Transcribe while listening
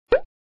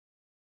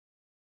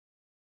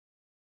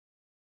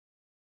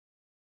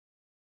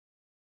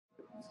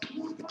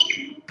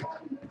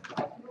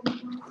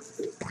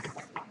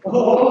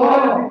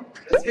오,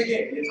 3개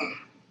예상.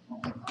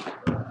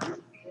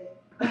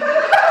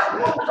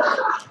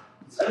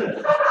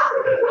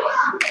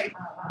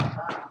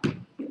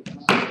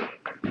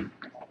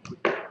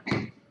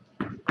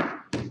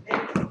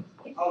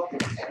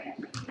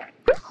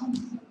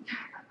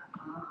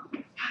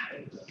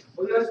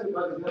 어디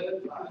가십니까?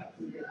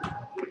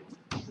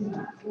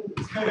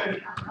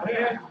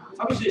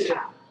 사무실.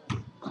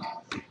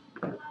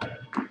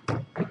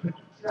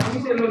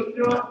 사무실로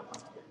오십시오.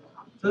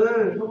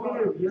 저는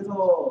성민을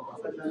위해서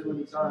마사지 하는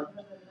거니까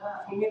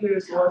성민을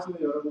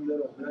좋아하시는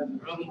여러분들은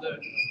여러분들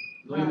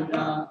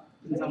노인나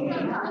인사물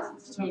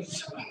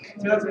시청해주시고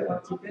제가 제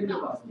같이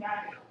땡겨고 왔습니다.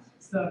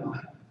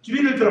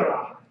 주인을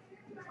들어라.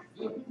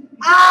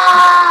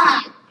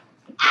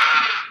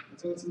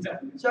 저 진짜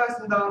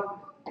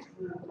시작하겠습니다.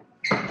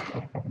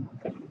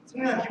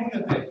 승민아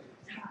기분이 어때?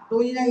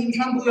 노인의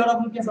임산부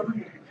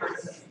여러분께서는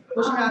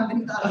보시면 안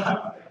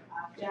됩니다.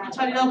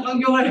 차리한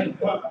광경을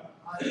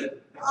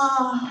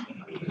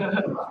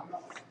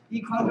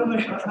이 광경을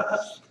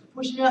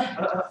보시면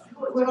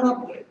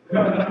후회하고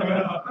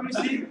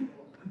한민씨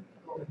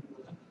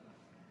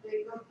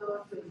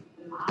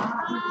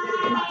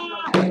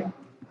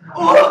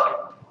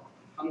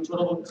방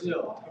졸업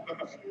없지요?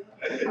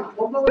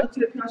 원방으로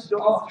트래핑하시죠.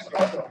 뭐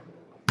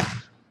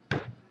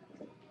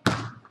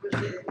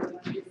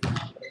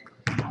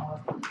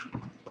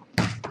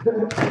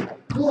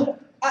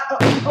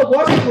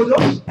하시는 거죠?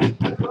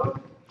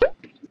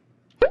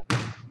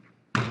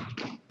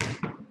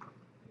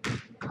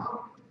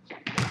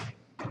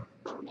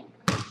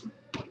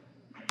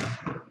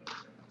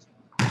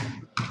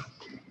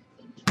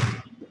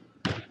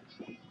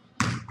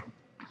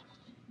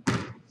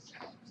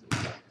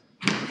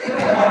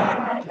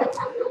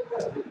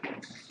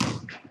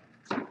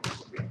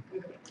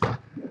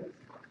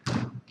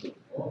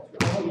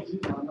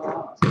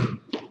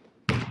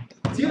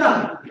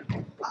 지은아!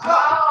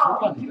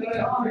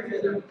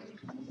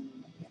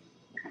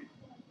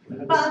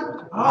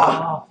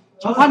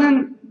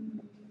 저하는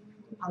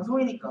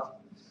방송이니까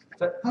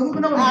방송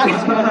끝나고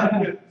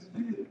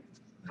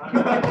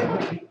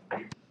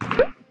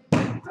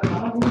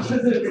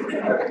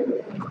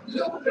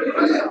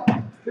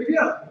여기요!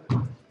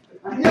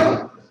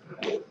 안녕!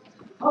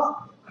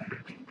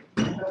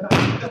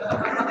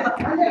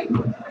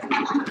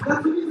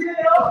 나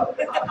수빈이에요!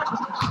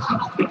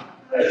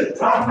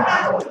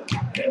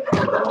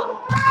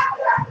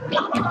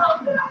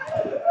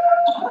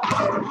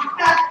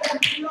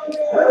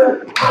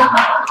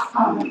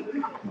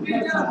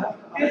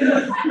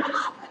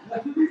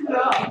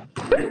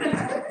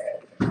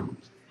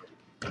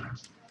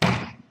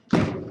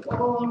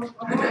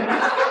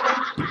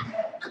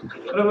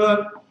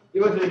 여러분,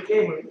 이번 저희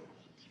게임을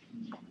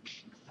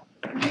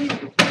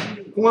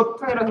공을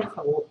폭탄이라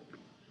생각하고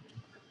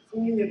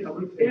승민이의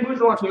답을 1분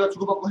동안 저희가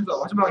주고받고 해서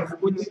마지막에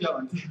갖고 있는 게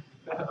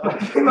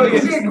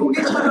마지막에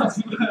고개처럼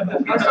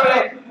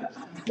마지막에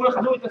공을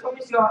가지고 있던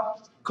성민 씨가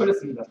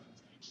걸렸습니다.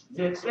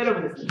 이제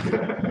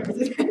때려보겠습니다.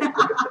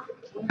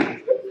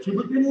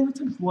 기분 때리는 거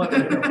참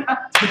좋아하네요.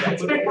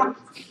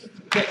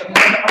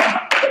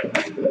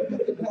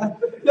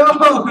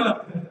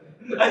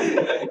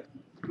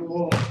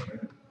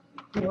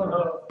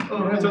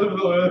 저도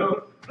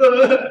무서워요.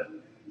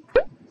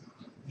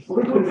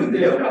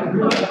 골프인데요.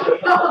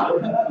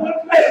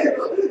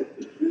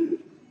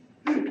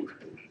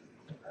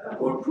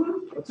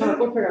 골프? 어쩌나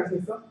골프에 갈 수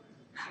있어?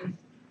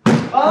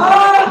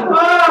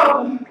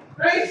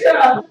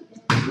 페이시야!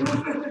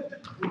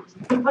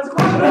 다시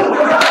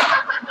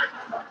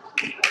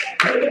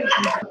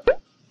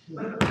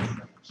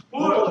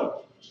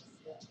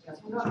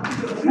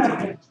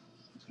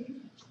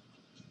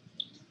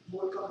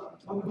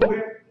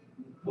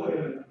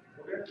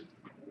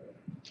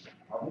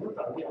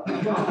아무것도 아니야.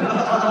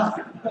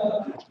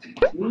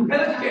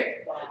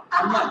 해줄게.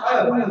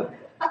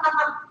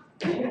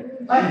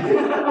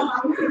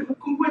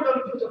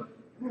 공부했다는 표정.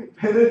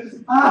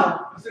 배는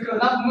나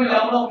분명히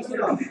야구하고 있어.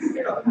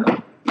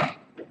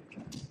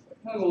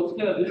 형 이거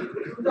어떻게 해야 돼?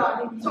 그거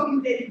아니고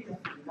이성인 때리기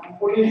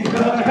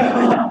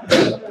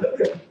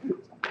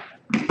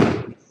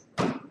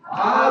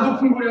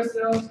높은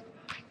골이었어요.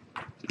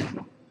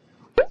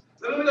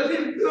 여러분들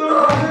팀.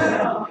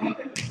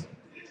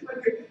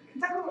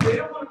 자꾸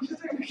내려보는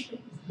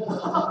표정이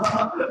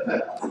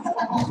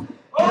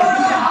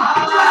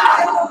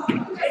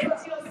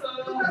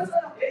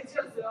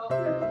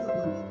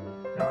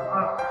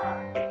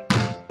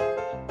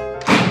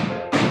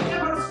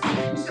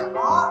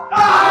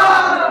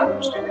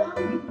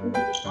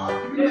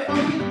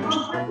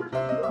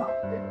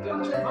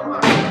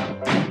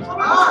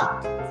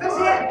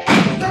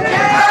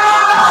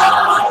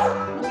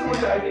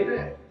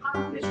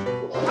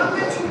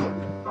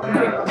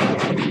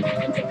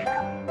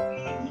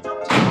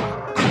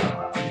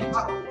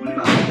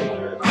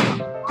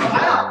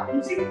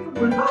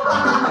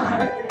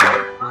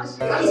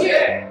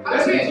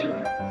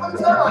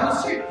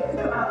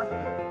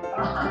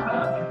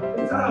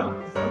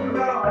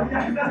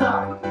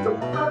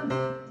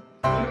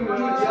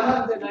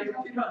미안한데 나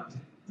이거 필요한데.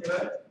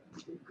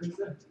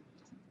 글쎄.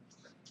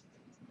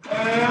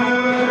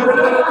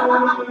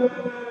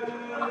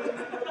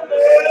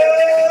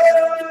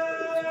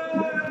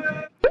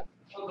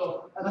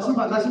 나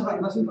심판.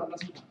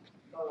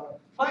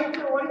 화이트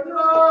화이트.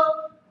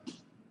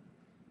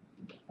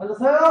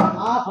 맞았어요?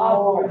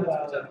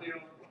 좋지 않네요.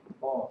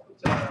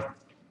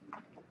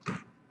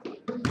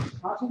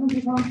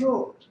 최승기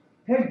선수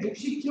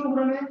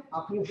 160kg에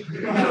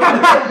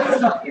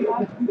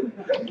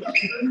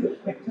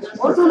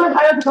어쩌나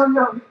다이어트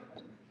전령.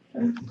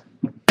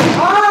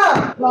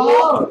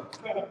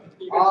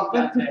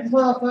 팩트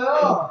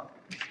부서졌어요.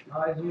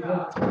 잘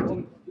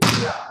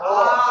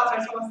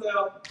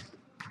참았어요.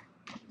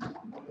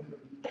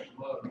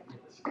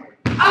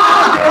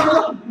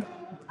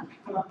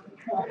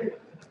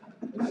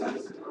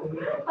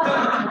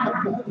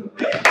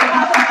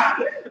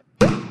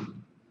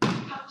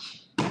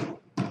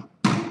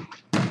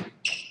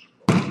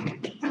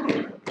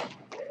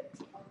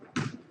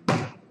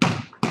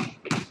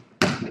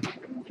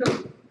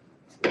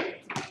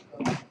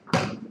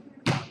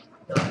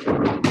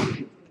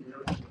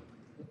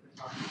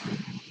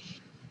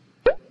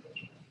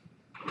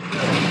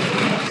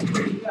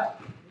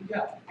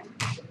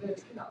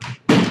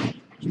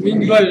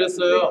 김민규가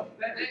이랬어요.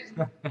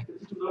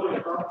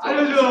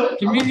 알려줘.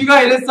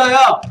 김민규가 이랬어요.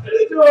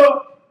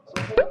 알려줘.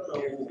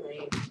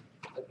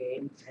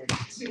 Again,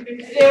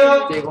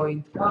 안녕하세요. they're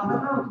going.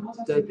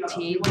 The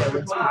team that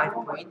wins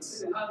 5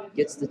 points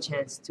gets the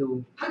chance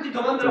to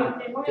한팀더 만들어.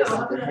 guess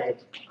the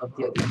head of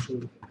the other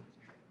team.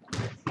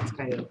 It's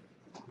kind of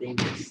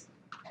dangerous.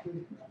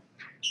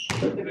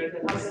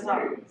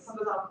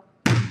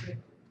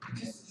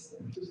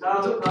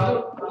 다음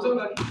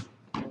고정각이.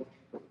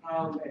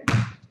 다음에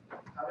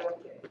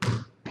가볍게.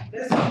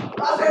 됐어.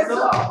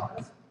 됐어.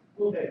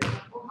 네.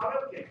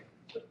 가볍게.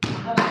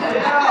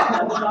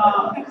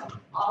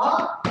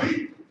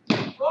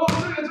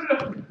 졸려.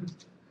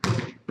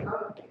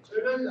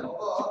 졸면이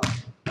나와.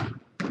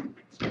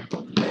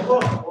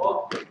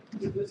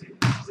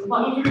 너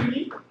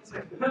졸렸니?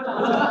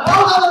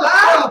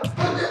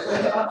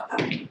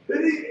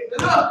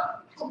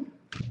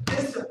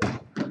 됐어.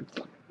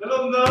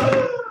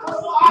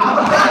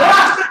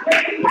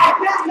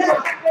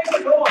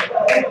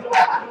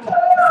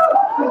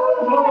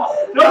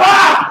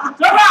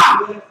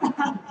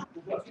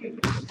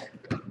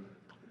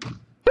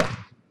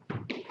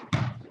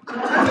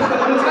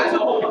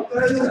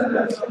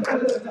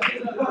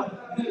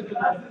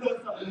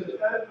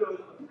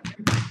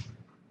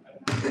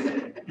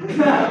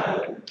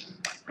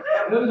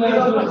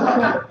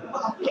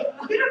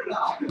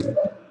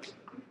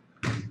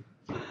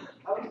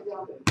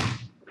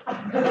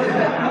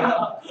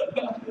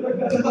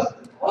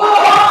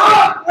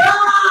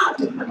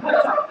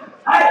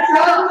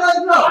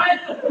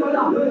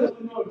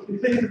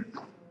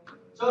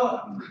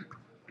 저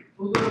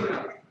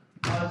보도로요.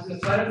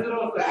 진짜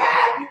자연스러웠어요.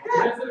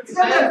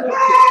 자연스럽게.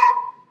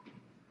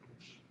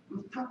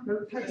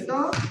 타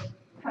있어?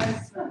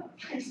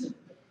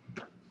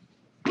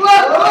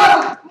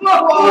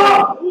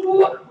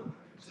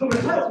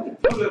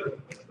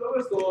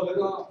 서브했어.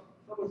 내가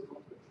서브했어.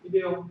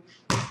 이게요.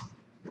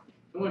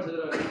 정말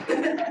제대로.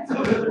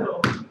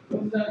 서브했어.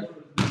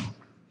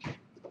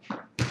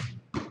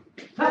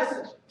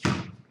 나이스.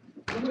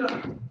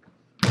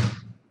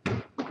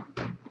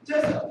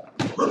 됐어.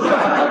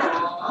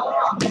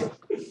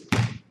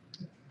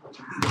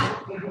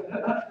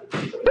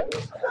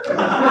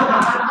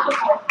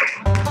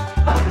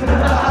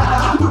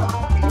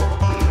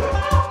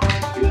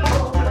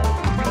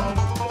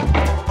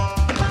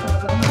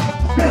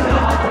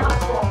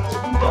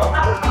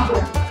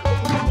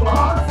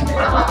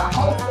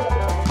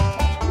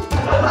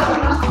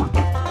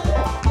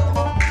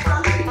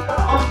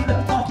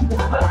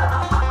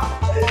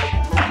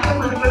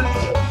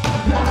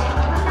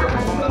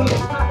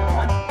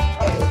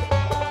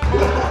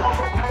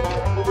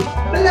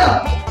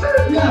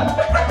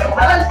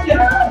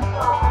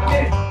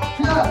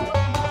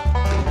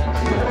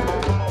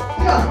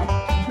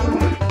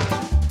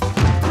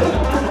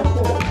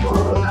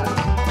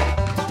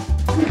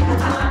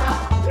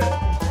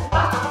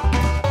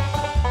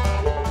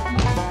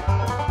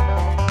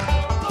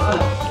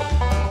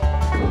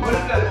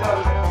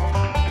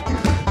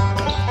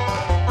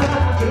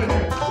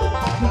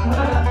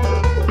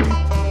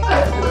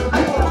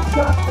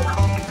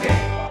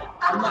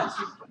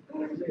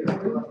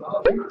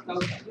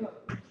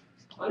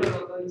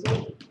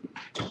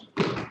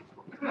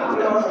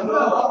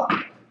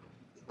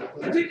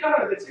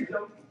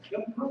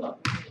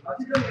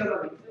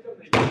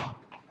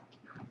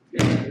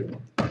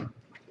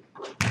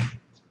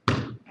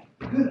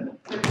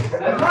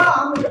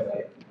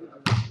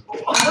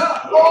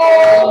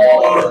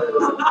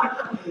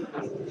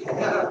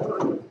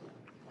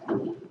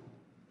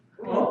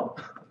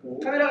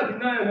 카메라가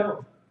빛나요,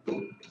 형.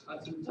 아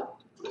진짜?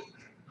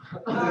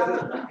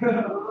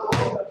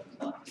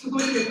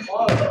 수고해.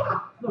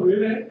 너왜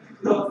이래?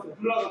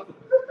 올라갔어.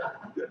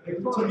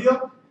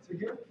 저기요?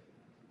 저기요?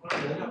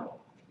 뭐냐?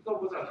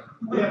 써보자.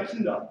 내가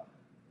킨다.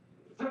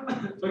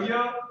 저기요.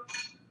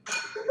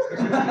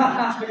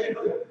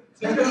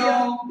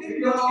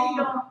 띵동.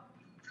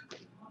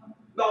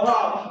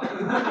 나와.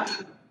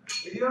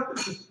 여기요.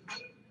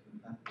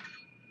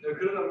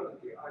 그러다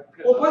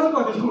빠진 거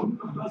같아. 좀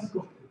빠질 거.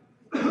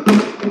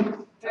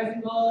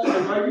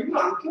 아 이거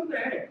안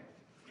켰네.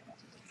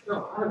 형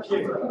하나 뒤에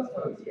있어.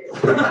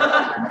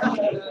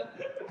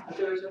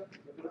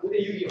 5대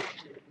 6이요.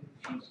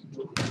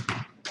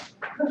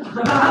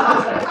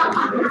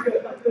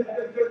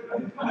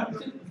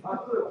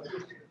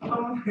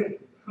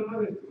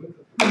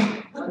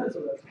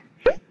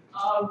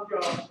 아 웃겨.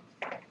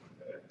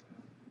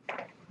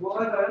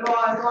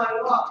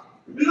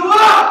 일로 와!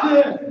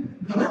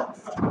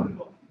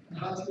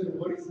 아 진짜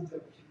머리 진짜.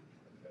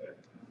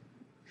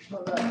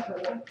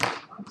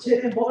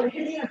 쟤 머리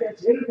헤딩할 때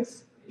쟤를 뺐어.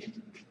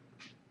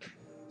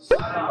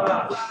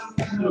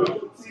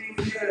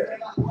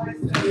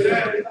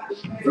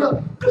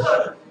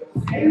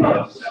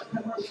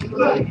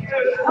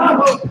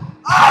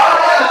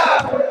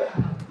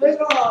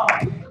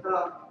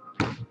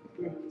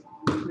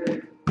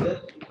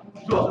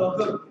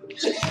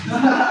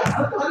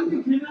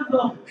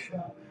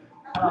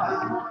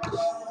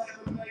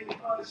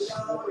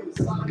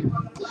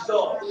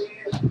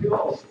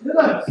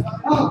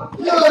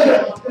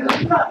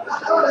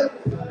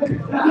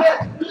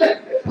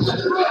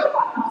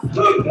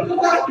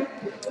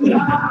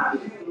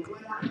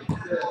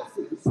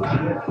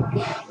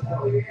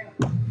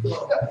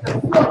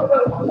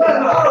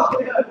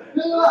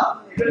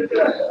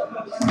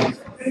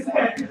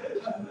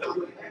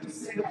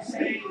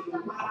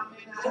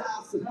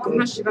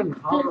 끝날 시간이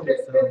다 오고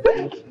있어요.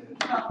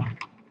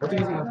 어떻게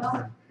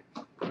생각하세요?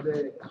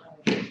 근데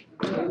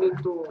저희는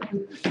또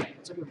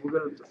어차피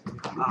목요일 또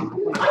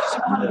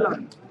 18일 날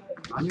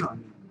아니요.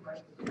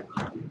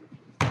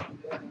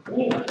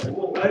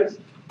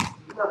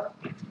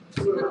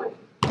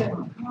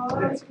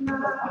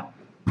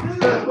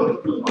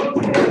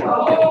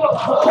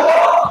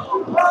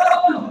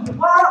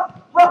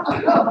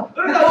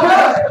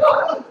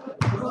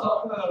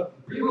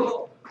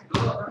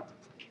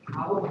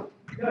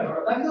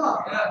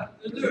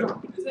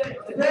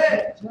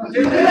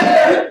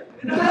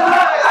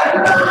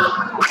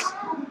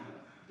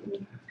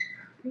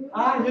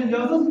 아,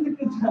 16시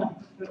끝이야.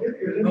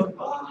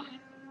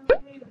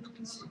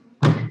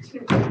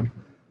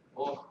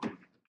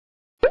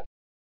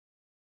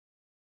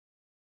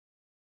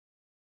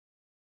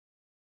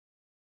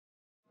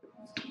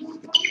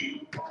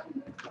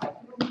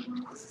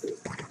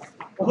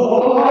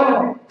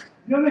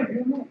 위험해.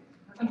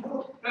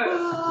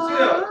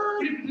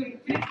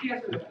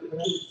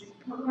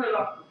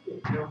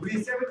 우리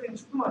세븐틴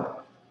축구만.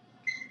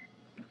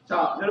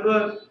 자,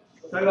 여러분,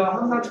 저희가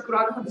항상 축구를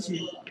하듯이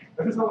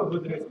여기서 한번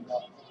보여드리겠습니다.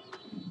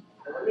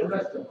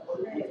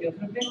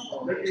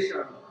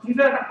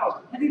 진짜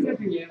딱 헤딩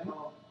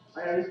세팅이에요.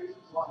 아니,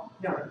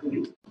 그냥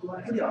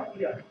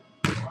헤딩이야.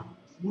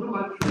 무릎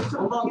안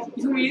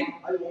이승민?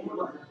 아니,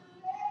 원무릎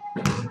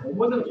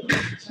원무릎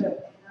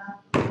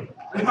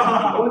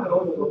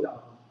넣어보자.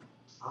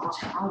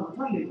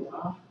 못하네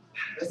이거.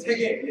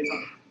 3개 예상.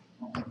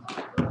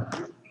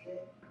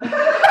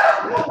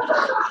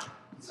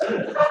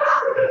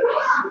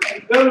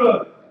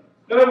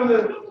 여러분은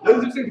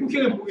연습생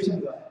폭행을 보고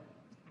계십니다.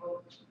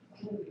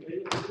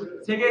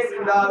 3개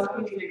했습니다.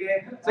 스포츠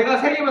 3개.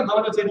 제가 3개만 더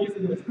하면 제 뒤에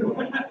있어요.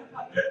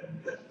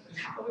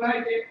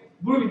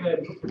 무릎인가요?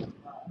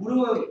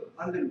 무릎은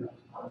안 됩니다.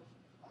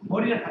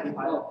 머리를 다시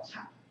봐요.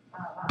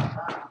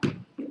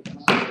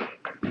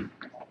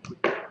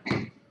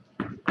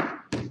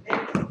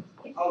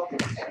 오케이.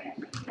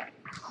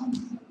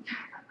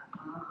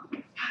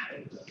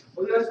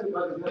 어디 가십니까?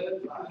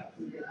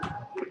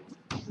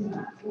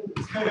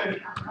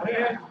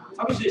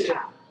 사무실.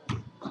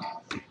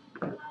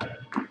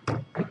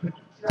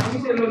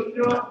 사무실로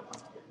오시죠.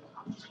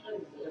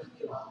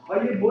 아,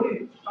 얘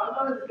머리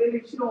딴딴해서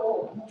때리기 싫어.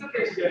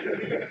 목적해 지금.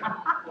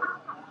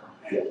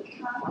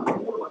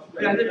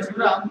 우리 안되면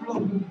지금 안 불러.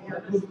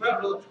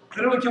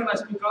 여러분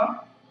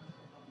기억나십니까?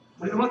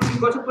 우리 음악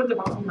친구가 첫 번째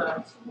방송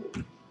날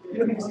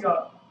이렇게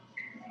씨가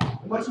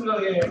정말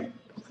심각하게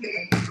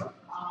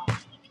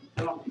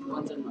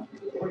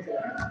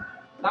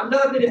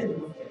남자애들이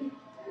지금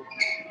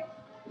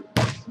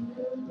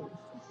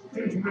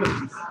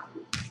준비했습니다.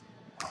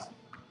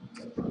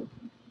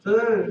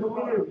 저는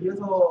성민을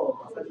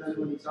위해서 마사지 하는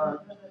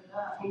거니까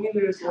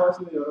성민을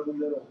좋아하시는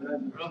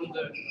여러분들은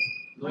여러분들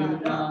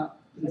노인나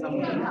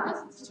인사분들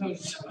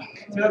시청해주시고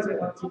제가 제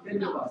같이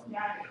팬들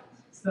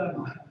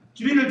봤습니다.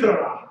 주리를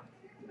들어라.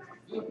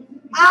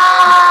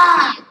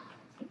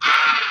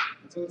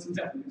 저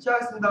진짜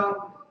시작하겠습니다.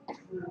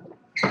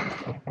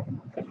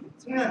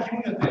 성민아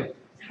기분이 어때?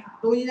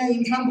 노인의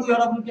임산부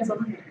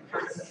여러분께서는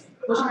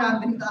보시면 안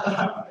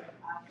됩니다.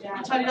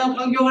 차리랑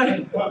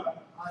광경을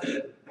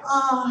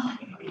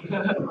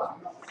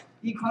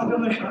이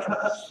광경을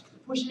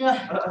보시면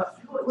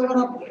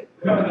후회하고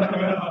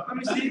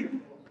하민 씨.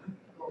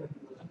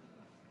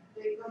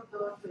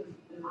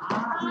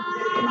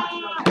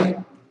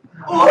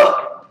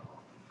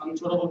 강준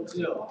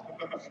졸업했지요.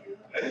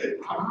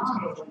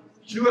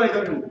 죽어라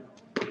이거는.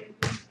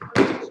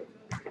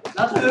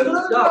 나도 왜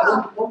그러는 자,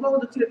 거야?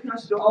 원바운드 트래핑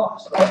하시죠.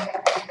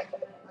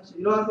 다시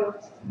일어나세요.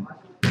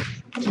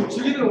 지금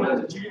죽이는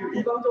거야. 죽이는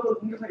일방적으로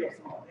공격하기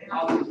없어.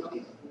 아,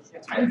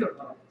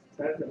 자연스럽다.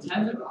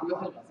 자연스럽게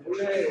공격하지 마세요.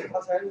 원래 다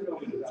자연스러운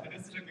겁니다.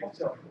 자연스럽게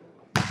없죠.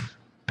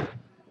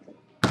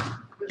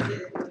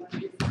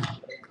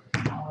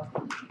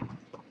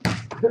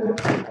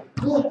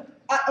 뭐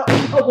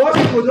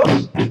하시는 거죠?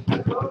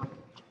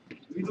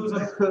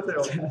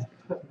 의도적이세요.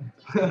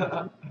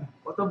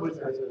 어떤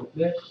분이세요?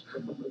 네.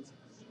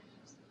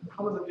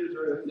 한번 더 기회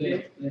줘요.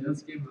 네,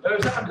 연습 게임.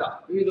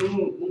 시작합니다. 여기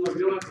너무 뭔가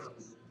위험할 것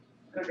같아요.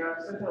 그러니까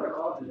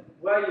센터로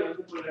모양이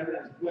연습을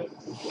하면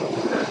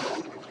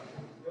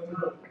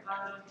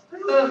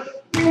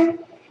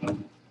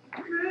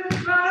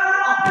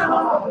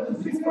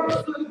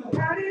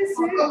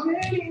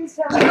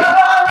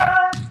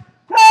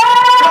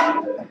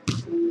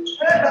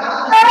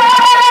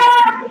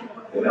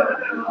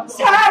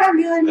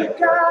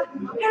사랑이니까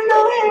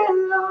hello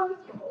hello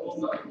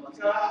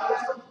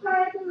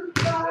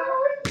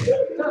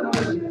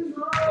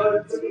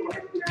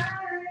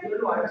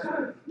일로 와야지.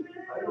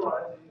 일로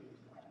와야지.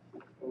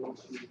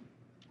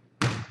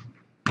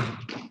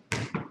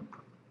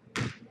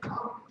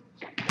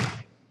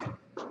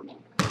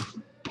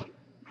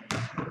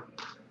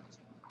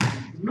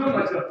 누가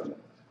맞죠?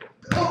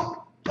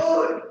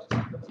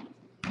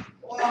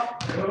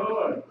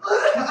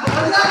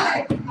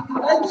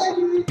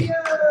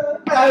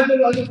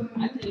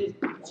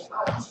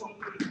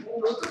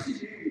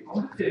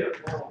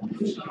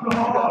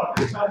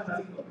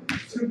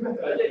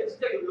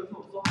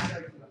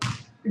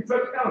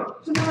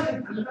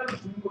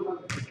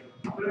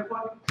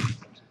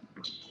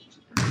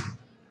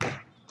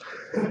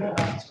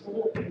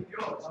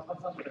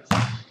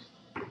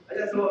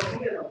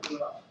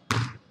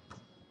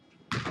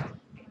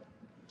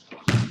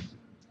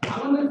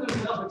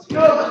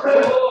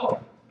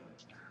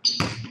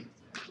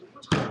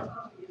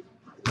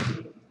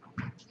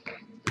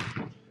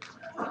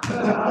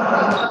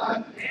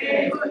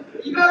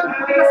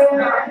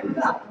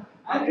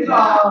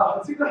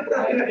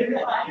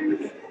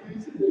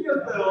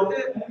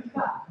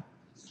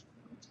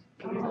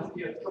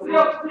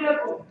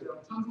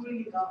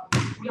 방송이니까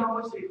우리 한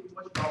번씩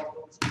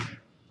나오고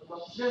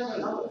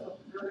수련을 하고 있어.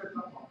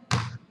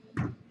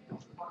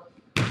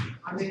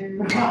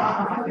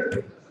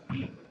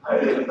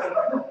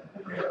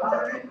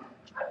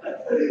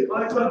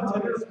 저는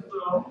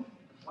재밌었어요.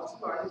 맞춘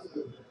거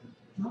아니었어요.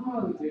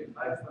 한번 이제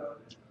알겠어요.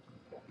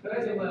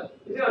 제가 지금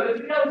이제 어제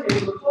필요한 게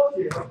이거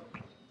수업이에요.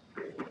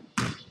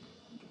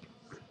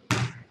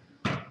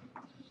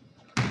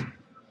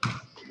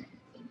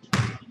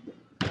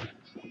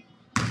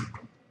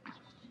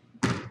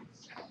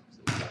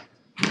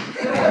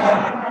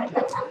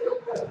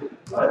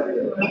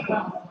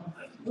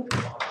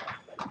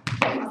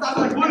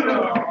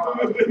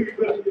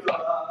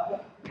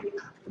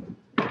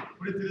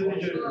 우리 들은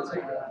얘기를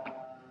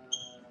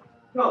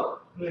형,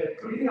 네,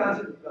 그렇게 생각 안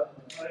하셔도 됩니다.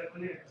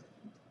 오늘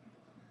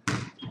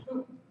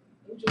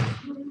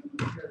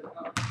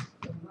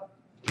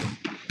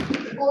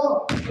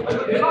이거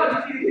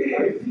내가 아니지.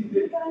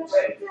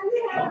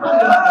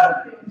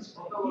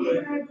 어떤 걸로?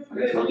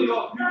 근데 저도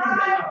이거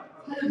자,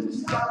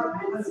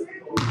 시작하겠습니다.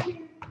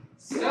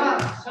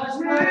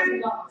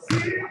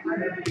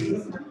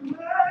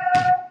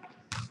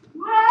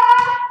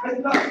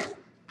 하지만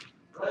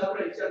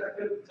앞으로 입시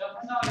아타크 자,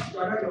 판단하겠습니다.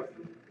 나가기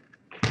없습니다.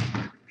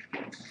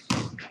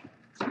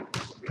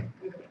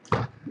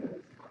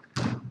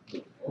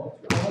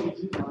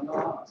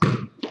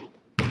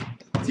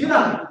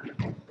 지은아.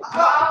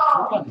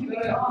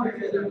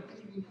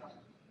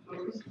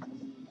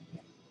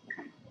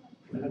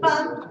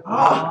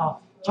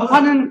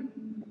 저파는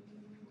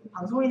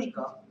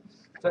방송이니까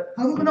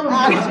방송 끝나고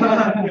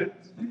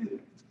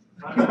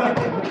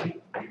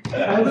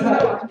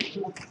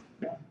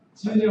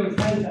지훈이 형이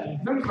사회자예요.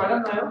 형님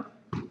맞았나요?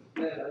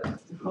 네.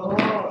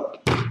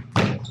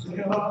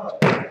 그래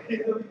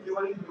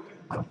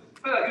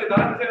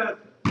나한테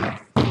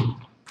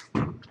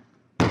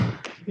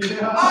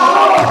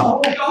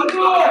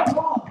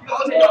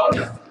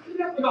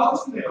이거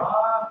아웃이네.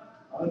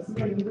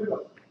 수가 힘들다.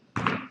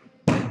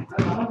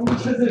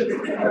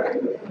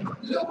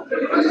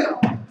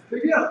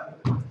 되게야.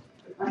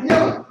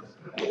 안녕.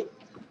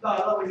 나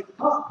알아보고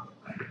싶어.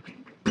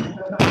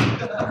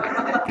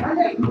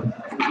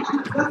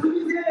 나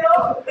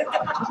누구세요?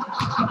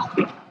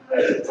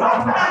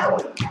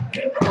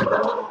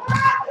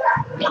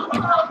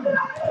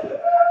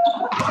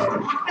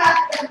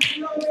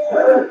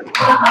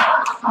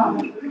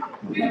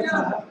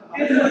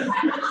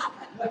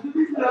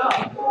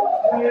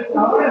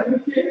 나와야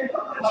그렇게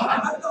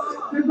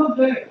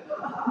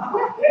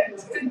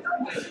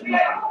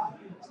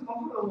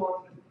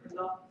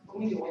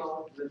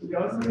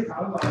연습이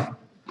다른 거야.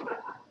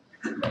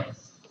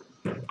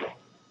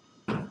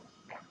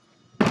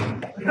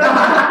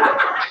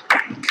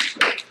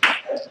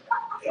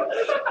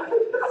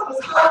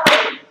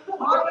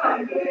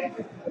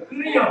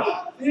 그래요.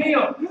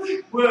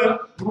 보여요?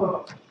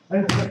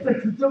 아니 진짜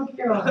진짜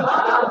웃기게 나와.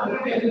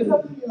 진짜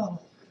웃기게 나와.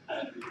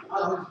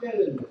 아 웃겨야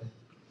되는데.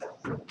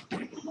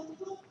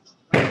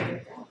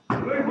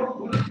 왜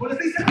원래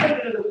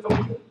섹시하게 되는 거죠?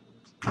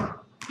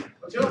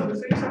 제가 원래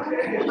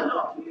섹시하게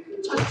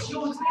저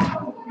지원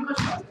생각하고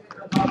공유하지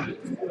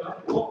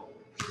마세요.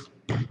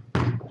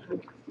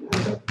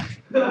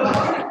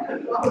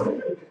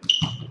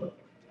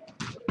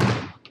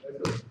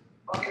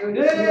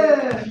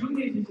 네,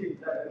 이분이 지시.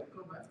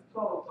 그러면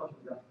수업부터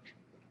합니다.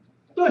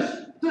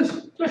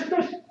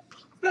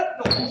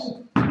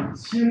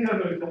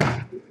 지은이라고 일단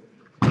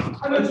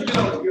하면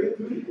죽이라고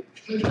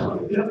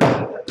지금.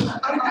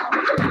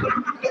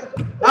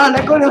 아,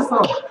 내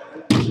걸렸어.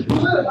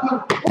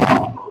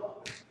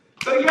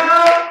 저기요.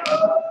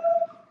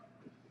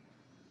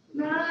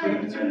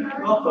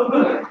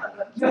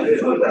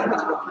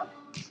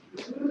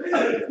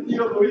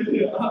 이거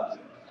보이세요?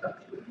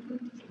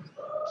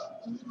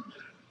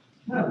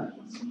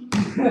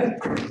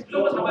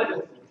 저거 잡아야 돼.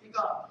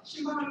 그러니까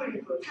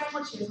신발을 그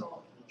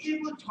타이머치에서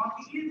 1분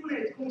정확히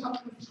 1분에 공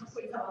잡고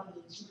이상하는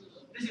친구.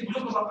 대신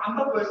무조건 막 안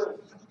바꿔요.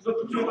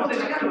 무조건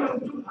자기 안 하는 바꿔요.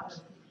 건좀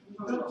받아요.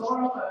 그럼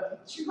저걸로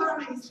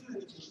신발을 있으면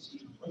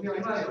되지. 언니가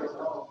이만해요.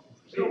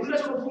 우리가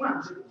저거 보면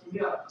안 돼.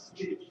 우리가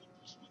이게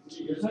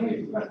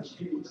여성이 누가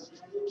지키고 있어.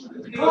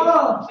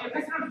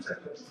 패스를 붙였어요.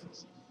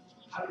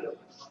 바로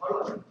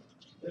바로.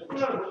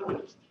 콜라를 먹고.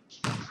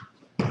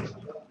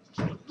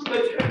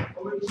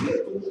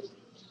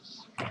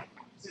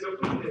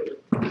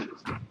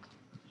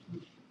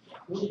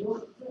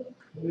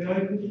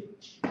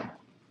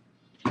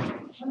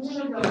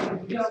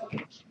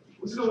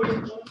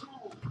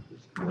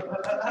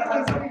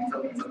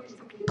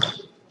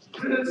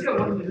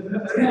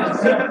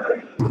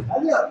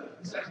 아니야.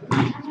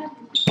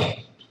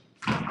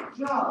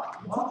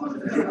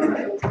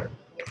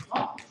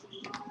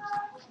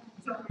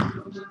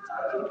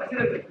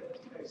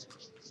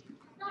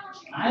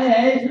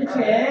 아니,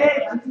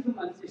 솔직히 단식은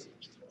많지.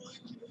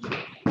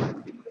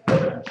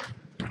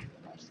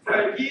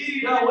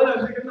 야, 원래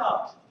안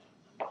되겠다.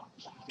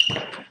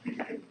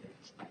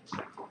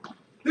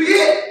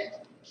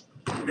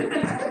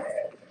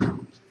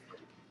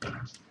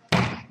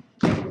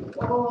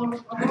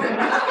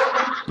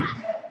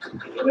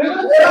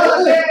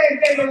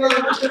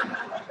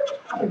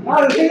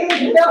 아,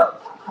 진짜.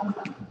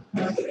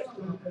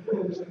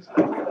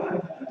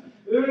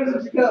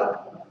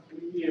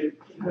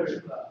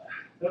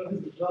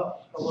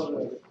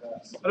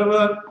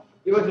 여러분,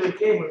 이번 저희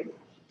게임을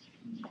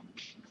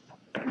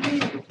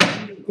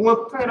공을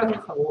폭탄이라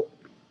생각하고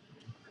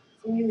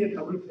승민이의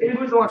답을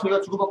 1분 동안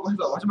저희가 주고받고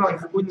해서 마지막에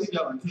듣고 있는 게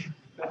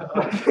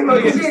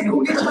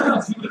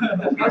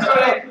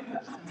마지막에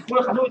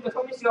공을 가지고 있던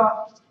성민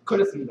씨가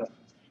걸렸습니다.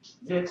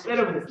 이제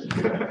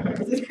때려보겠습니다.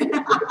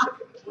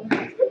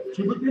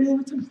 저도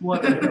때리는 참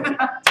좋아해요.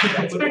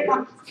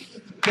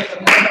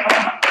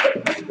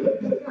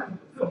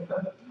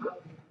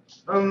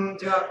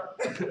 제가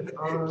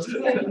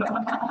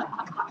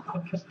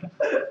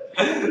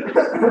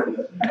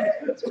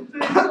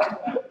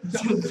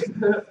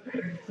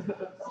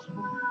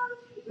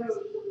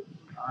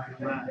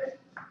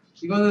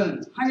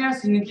이거는 항의할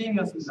수 있는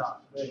게임이었습니다.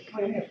 네,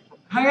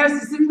 항의할 수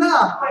있습니다.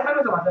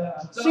 하면서 맞아요.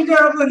 시청자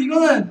여러분, 이거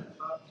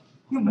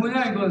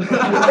뭐냐 이건?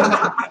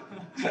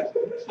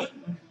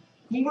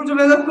 공부 좀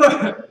해놓고.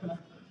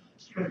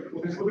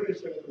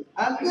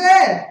 안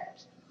돼.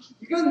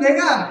 이건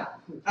내가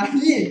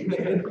아니.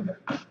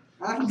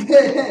 안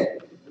돼.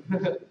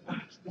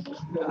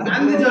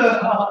 안 되죠.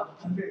 아.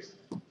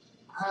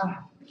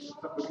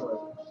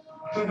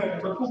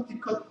 저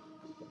폭티컷.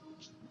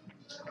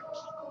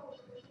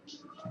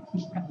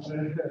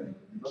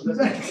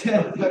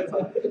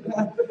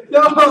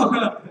 형.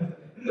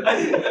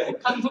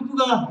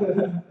 강석구가.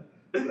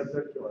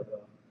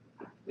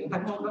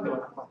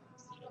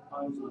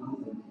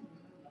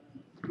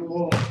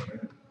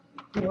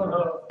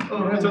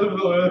 저도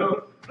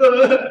무서워요.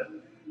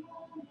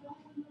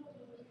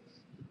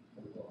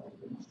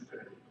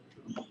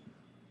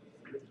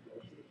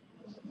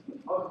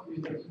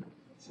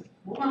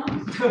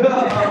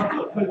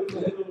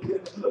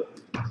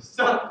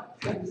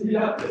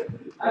 진짜.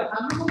 아,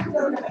 강석구가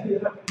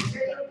아니라.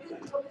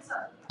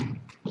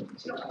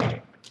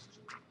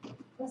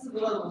 패스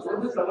누가 넣었어?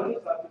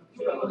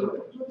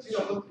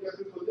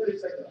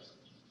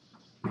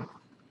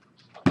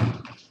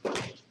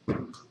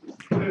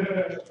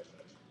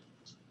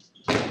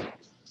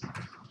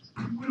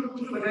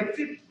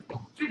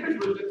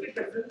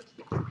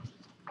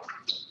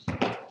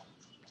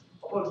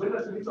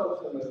 맨날 재밌다고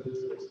하잖아요.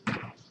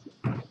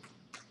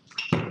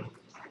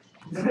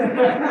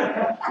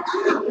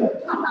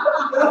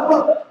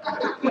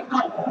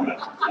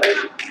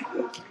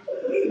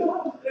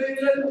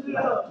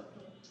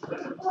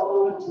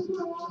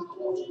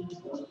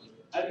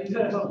 아니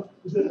이제요.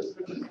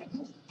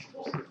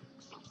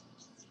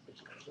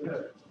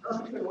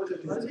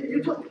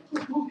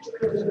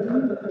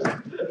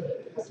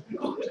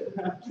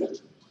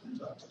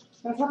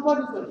 나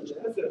사빠졌어 이제.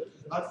 했어요.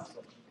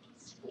 맞았어.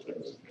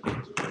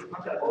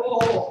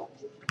 오.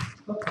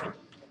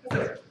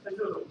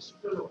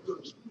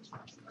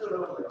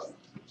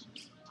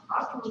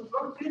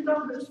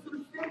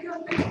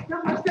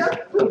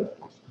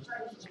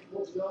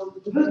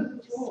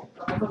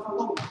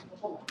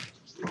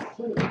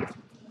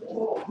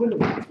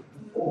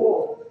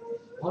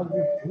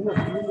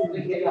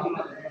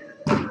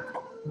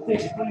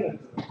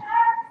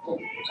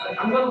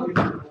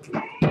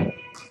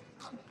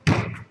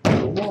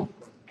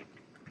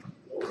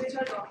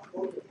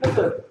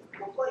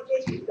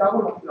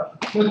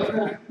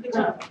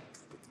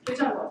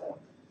 괜찮은 것 같아요.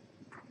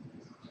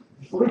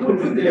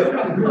 골프인데요?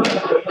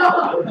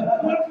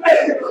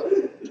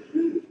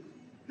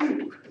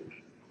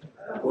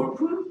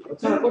 골프?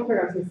 어쩌나 골프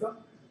갈수 있어?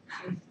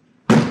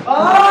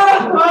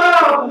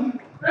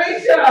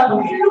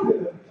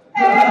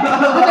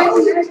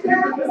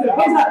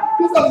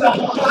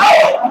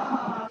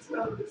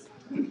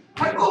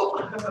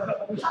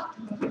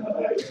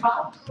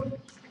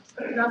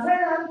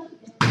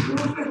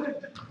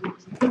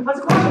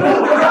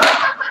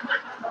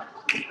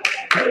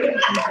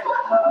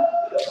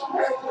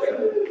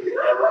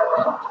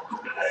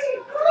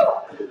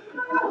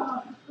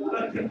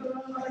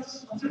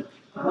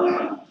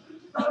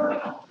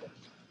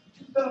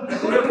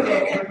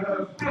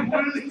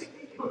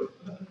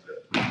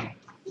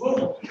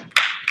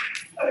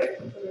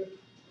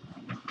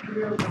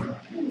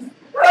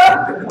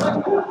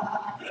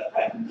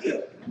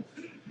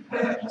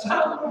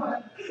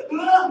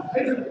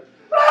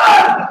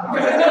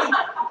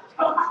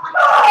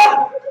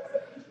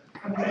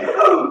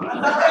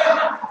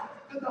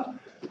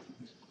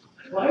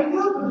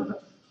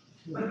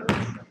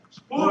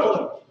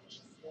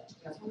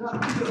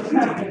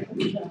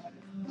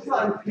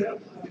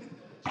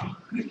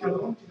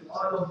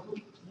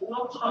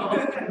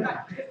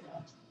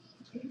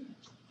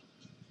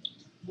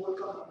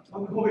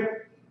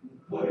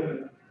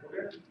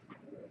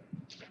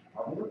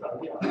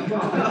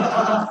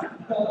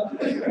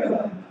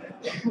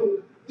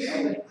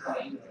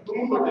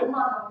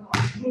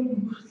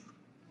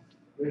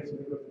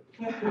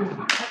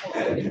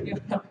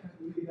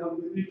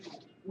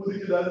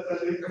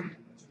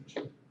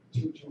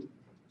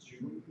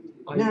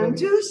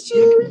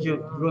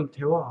 이건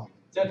대화.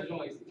 제가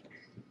조정하겠습니다.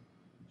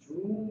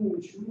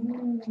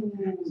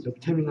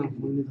 럽템이나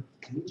봅니다.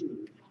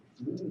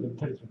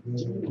 럽탈이 좀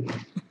보여요.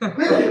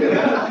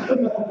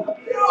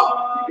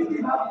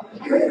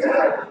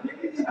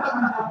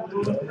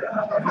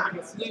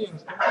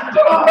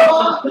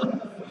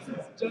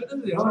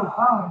 쩔던데요?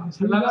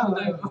 잘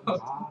나간다 이거.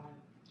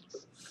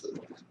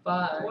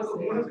 빠.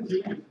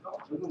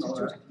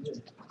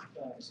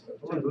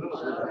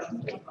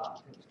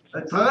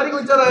 다 가리고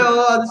있잖아요,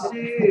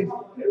 아저씨.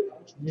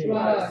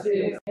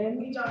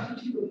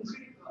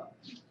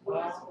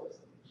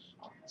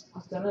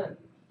 박자는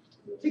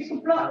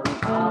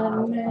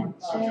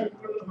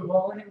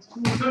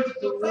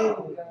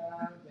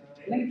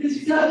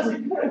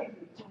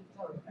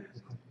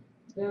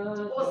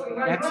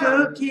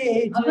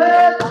약속해.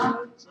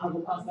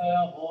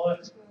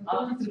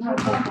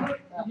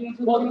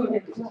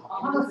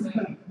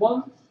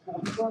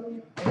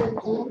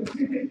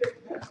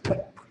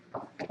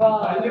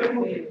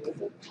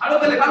 바로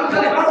갈래.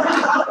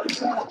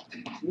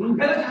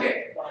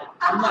 해줄게.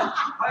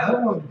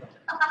 가요.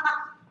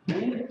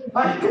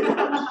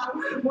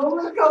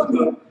 너무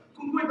잠깐만.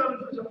 공부했다는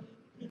거죠.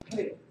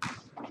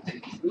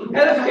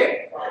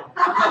 해줄게.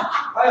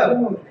 가요.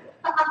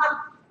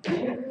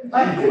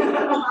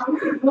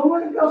 너무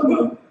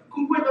잠깐만.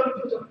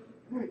 공부했다는 거죠.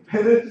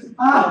 배를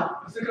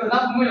나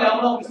공부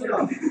야구하고 있어.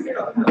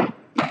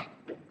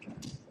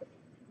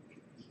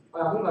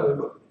 야구인가요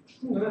이거?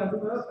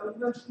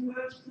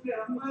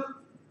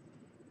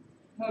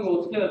 형 이거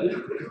어떻게 해야 돼요?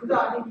 그거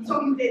아니고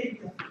이성인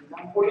때리기.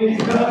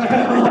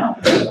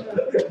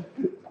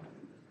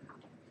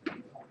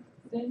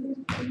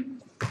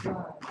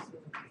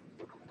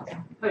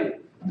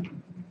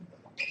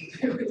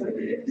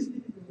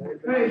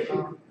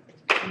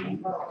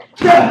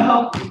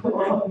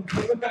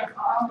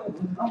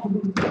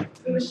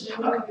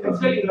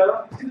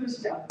 시작인가요?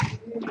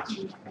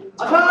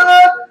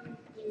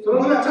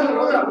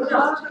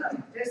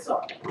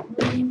 됐어.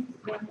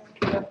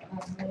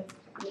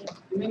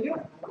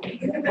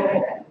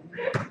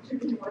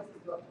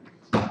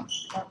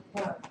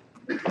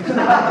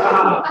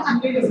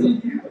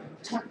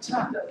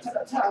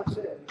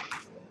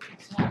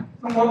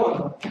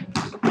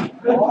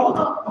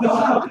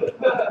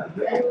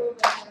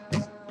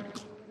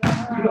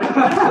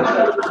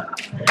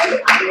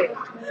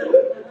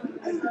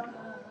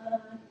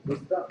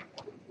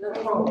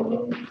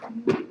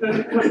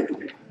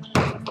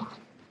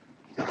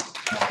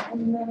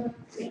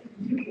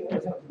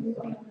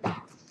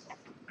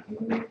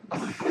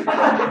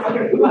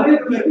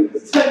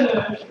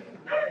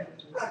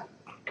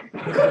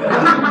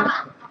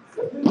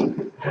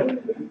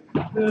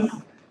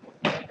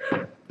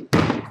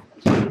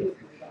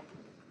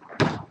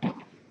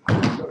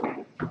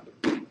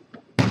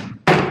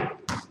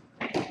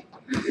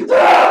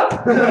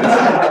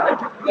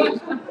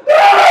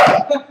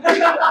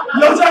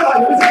 여자가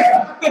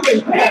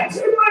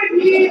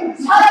춤을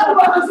사랑으로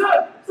하면서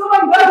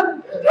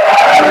소망만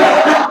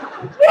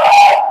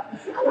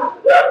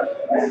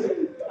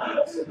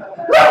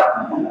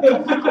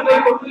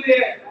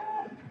모두의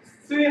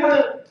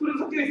스윙하는 소리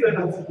섞여 있어요,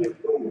 같이.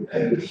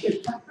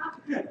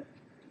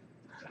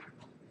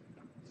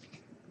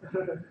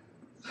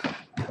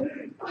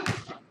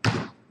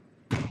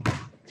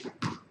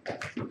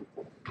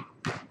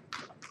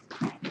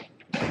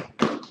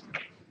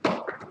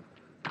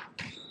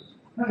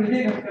 형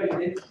이제 갈까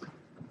이제?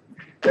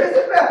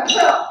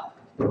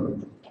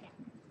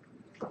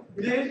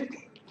 이제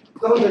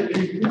나온다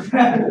이제.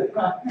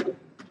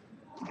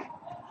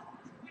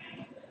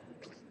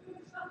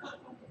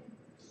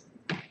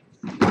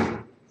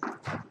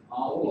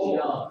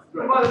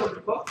 한번에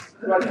볼까?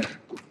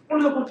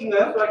 오늘도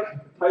뽑힌가요? 스트라이크.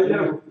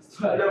 달리라고.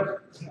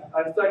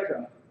 아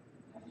스트라이크야.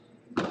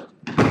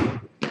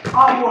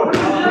 아 뭘?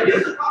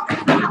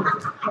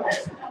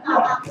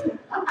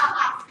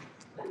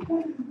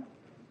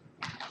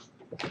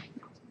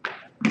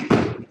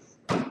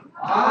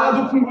 아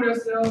높은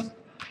볼이었어요.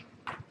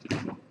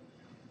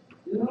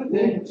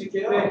 네,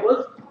 줄게요. 네.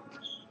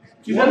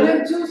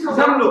 원앤 투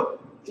상루.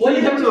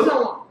 원앤 투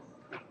상루.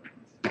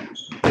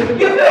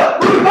 이겼어요.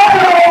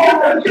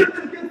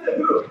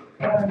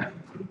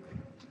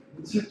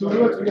 지금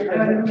도루가 두 개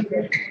가야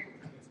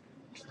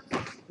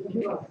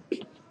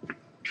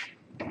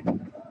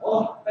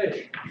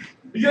네.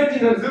 유현진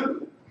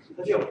선수.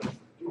 다시요.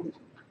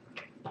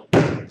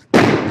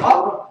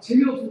 아,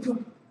 재미없어.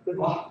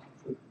 와.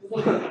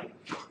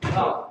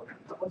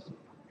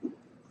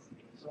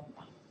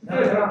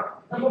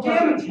 이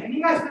게임은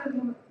재미가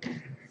있어요.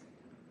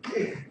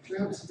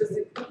 진짜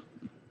세.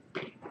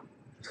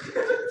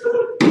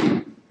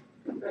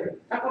 네,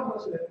 잠깐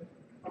보실래요?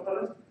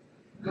 잠깐만.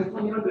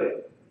 그럼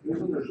이런데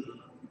무슨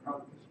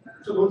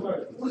저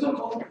못해요. 우선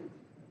거.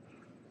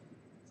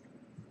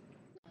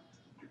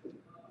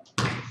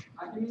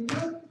 아니면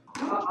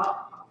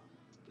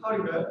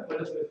파울인가요?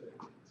 걸렸어요.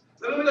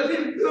 여러분들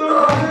팀.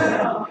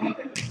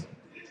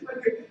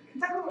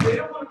 잠깐만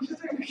내려보는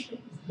표정이 느낌.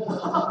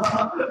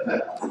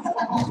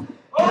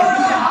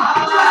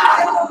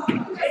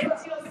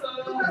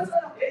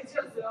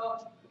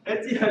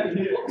 엣지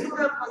아니에요.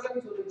 엄청난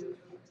방향 조절이에요.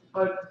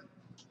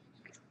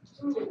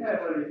 숨 못해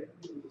빨리.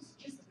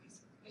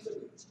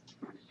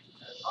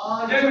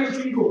 아, 대한민국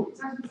주인공.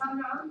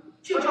 43년.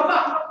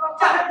 잠깐.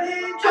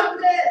 짜리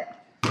정대.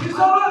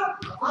 미스터.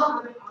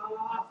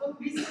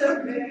 미스.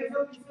 네,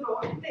 미스로.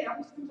 근데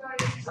양심자의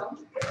점.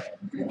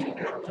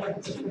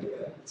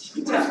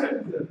 진짜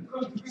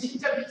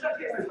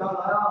미스터케이스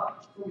나와요.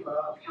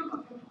 그런가요?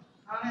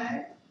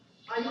 다음에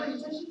이번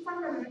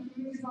 2013년에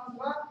김민기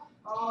선수가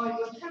이거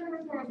태국을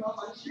통해서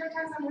아주 실력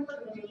향상을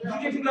했다는데요.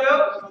 이기신가요?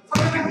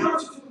 300%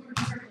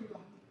 시작합니다.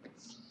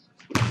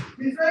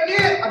 민서에게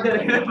안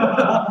되네.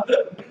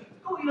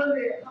 또 이런데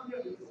한 명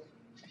있어.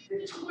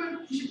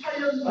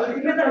 1998년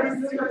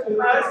금메달리스트가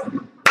정말.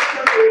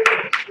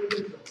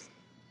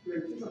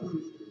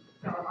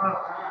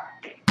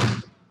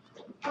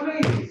 한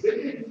명이 몇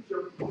주십시오.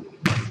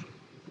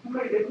 한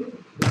명이 몇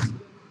주십시오.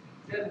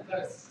 네,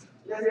 잘했어.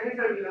 안녕하세요,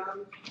 해설입니다.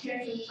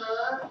 최민철.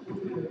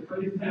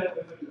 해설입니다.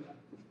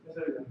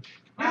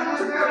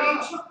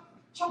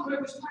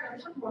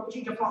 1998년 한국과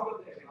진짜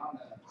바꿨네.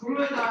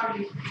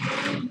 금메달이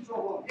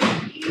좀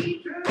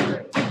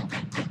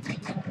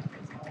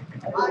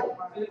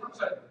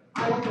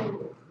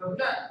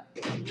그런데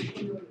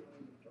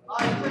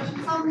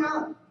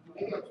 2013년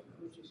이제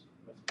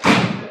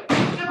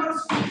바로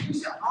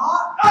진짜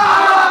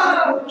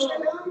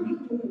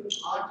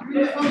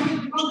김민재 선수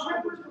이번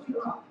탈골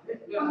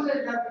현재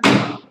대학교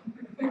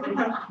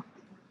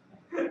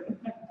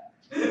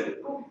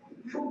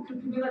꼭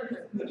금메달이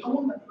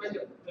경험만 맞죠?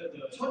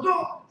 저도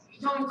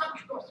이상이 딱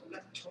필요 없습니다.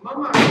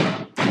 저만만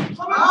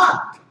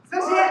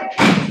섹시!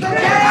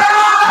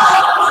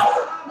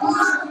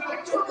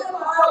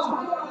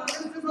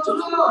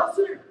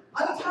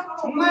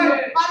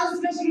 정말 빠른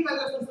스매싱이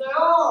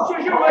날렸었어요.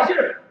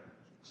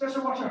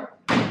 슈슈 와실.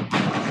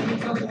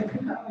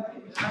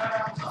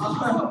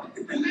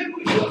 근데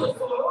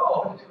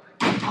이었어요.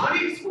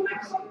 아니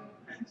소맥성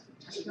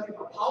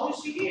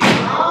바운식이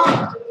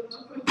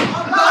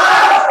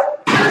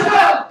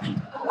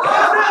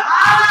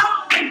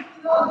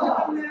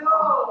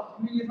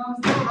국민이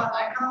선수가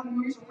날카로운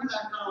공격이 정말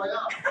날카로워요.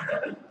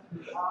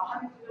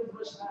 한국도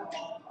그러시나요?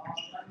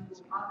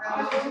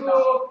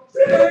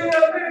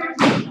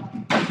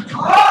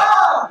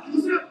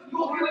 무슨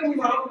이거 어떻게 된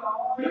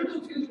건가요? 이렇게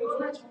어떻게 된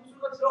거죠?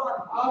 점수가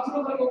들어가는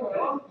들어간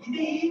건가요?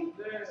 2대2?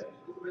 네.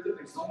 왜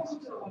저렇게 쏙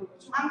들어가는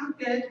거죠? 한국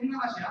대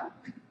동남아시아.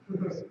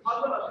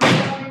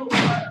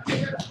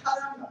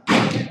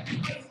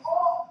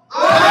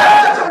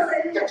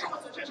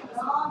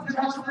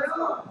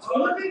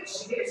 저는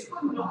시계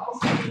시간이요.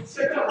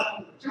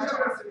 제가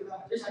잡았습니다.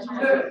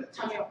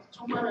 장애요.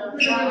 정말요.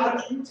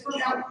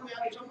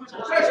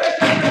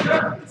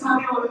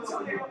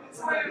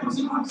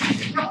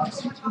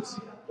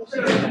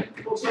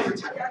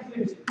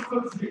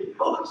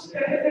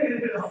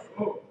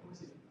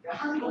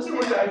 혹시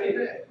뭔지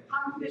알겠는데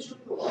한국의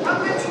축구.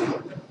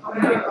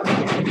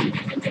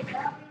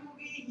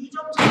 대한민국이 2점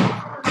차.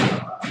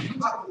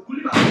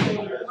 올리면 안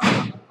돼요.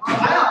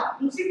 나야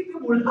복싱도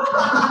몰라.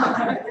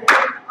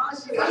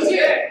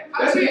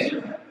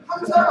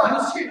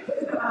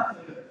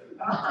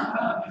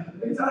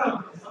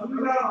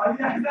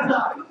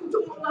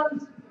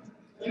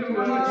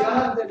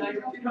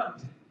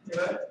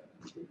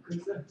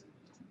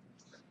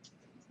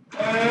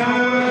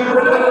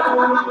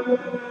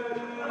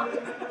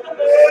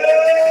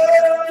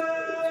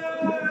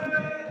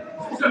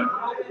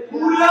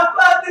 우리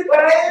아빠한테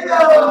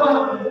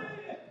가야죠.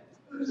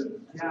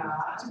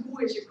 야, 지금 보고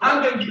계실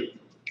다음 경기.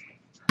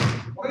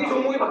 경기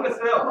종목이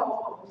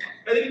바뀌었어요.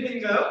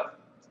 배드민턴인가요?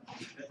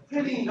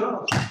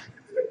 패딩이죠?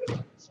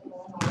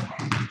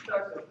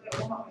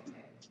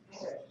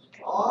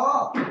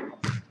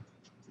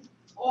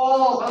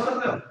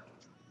 맞았어요.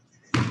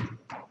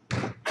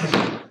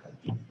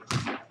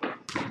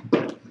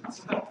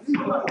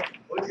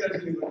 어디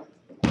가시는 거예요?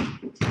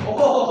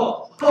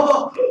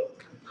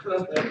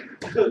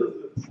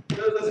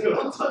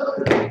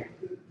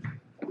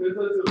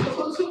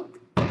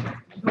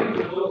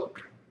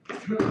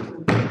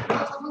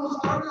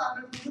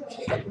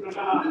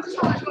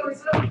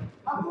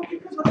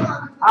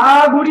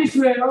 아,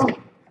 무리수예요.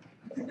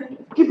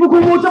 키퍼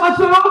공 못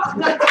잡았어요.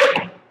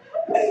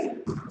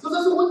 저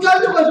선수 혼자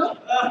하려고 하죠?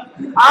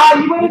 아,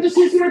 이번에도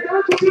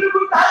실수했다면 종이를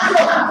못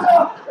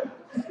땄어.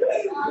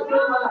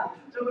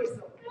 저거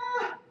있어.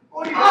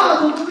 저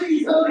선수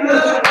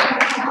이상하네.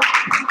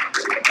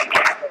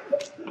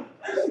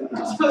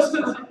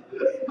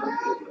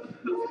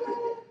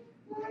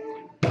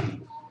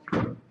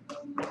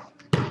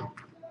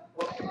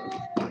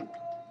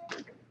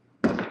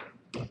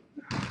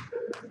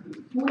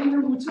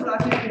 본인은 무쳐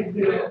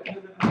나시는데요.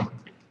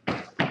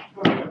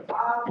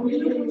 아,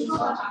 우리는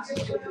공처럼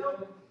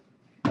잘했어요.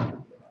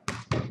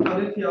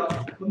 아덴티아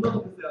건너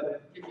높였어야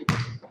돼.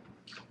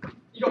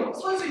 이거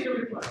선수 이름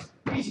이렇게 말해.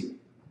 이지.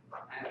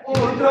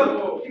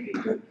 일단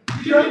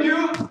이현유.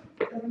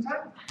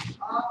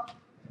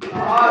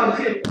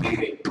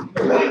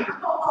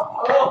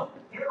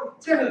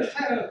 이제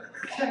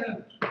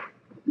채는.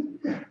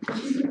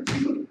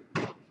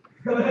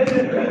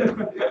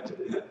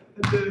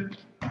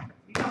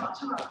 네가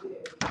맞춰라.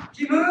 그래.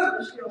 김은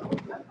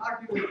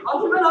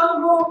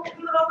흘러나오는 거.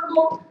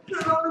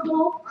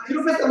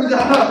 뒤로 뺐답니다.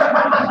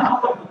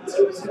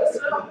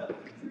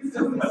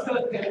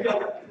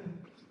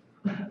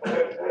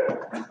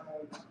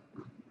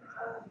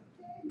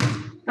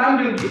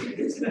 다음 경기.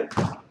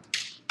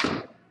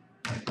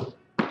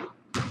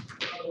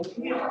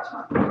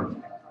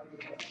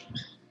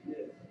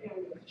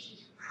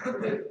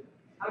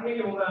 다음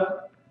경기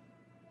뭔가요?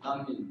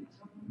 남민.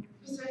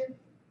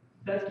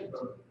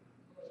 베이스볼.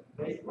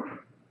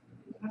 베이스볼?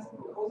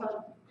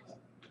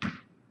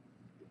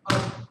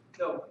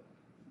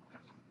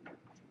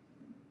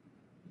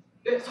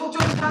 네,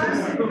 석점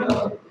찬스.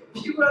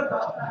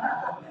 피곤하다.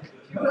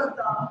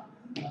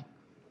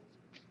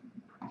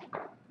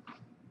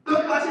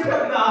 또 마실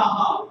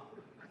겁니다.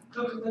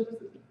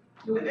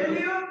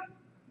 엘리움.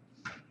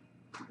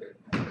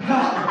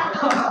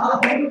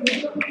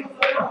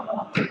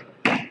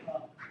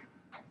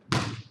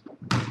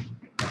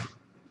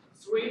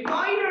 스윗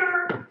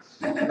파이터.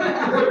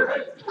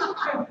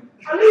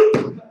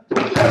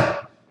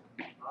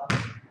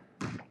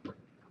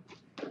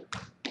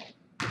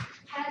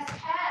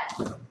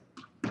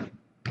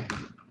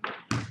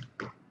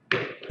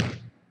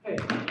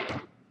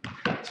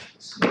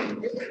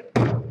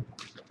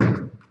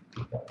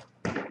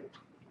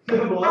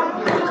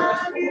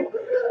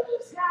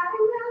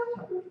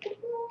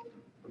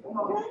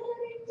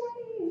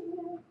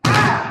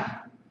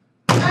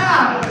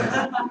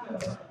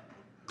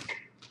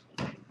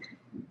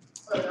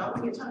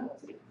 괜찮은 것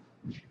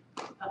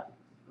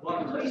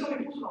같아. 이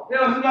정도 포수 나와. 네,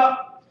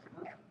 맞습니다.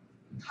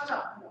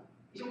 타자.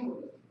 이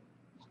정도.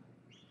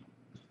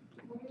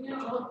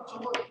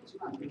 저거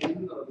지금 안 돼.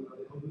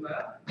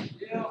 누나야?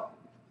 예요.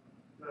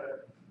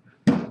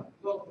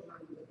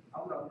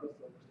 아무도 안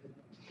불렀어.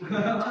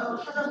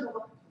 타자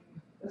저거.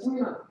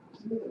 승민아.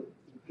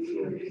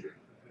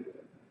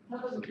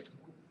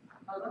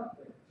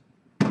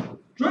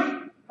 조이!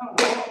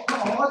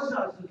 어가지죠,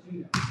 아시죠? 지금.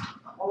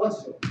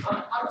 어가지죠.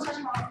 바로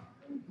차지 마.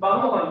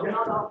 마음만 아니야?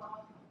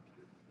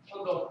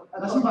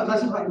 나 심판.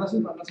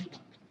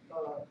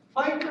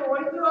 화이트!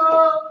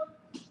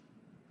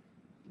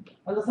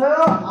 맞았어요?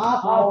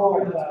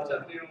 좋지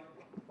않네요.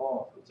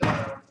 좋지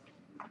않아요.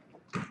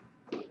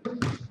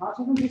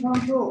 최승기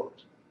선수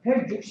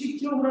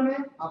 160kg에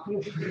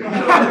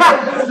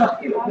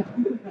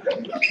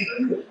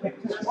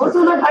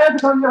어쩌면 다이어트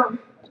감량.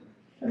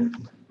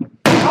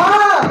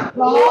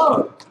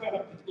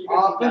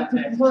 팩트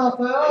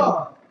부서졌어요.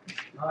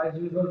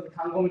 지금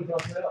단검이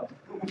들었어요.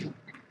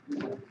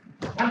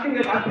 반띵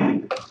내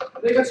반띵.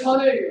 내가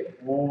전에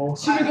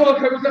 10일 동안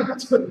결국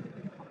깎았던.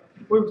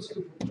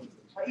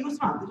 자, 이거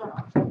쓰면 안 되잖아.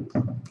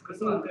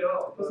 그랬으면 안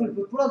돼요. 무슨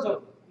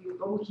부풀어져. 이거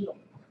너무 길어.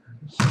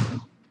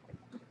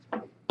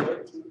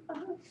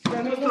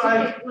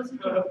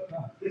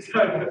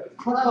 스트라이크.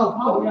 하다가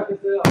파울이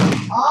약했어요.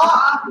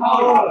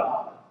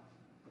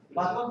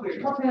 마지막에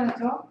커트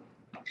해놨죠?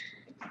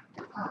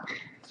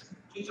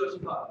 주시오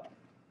심판.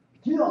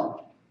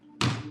 길어.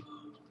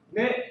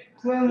 네.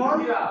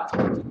 투앤원.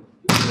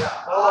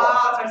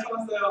 잘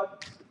잡았어요.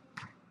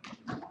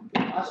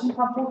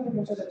 심판 포기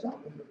못 찾았죠?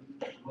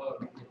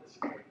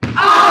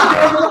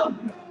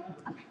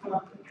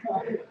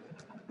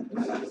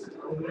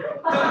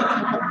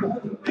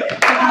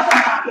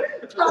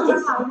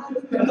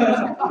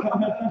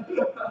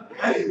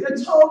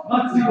 처음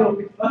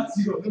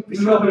맞지고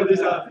눈빛이 마음에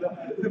들지 않았어.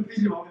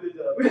 눈빛이 마음에 들지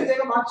않았어. 왜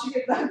내가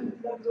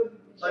맞추겠다는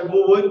아니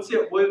뭐 원치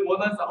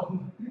원한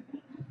싸움.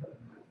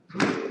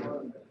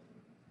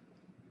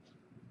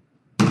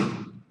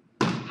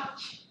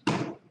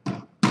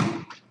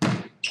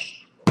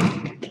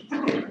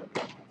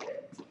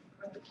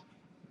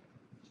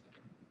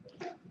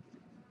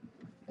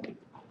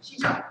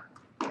 시작.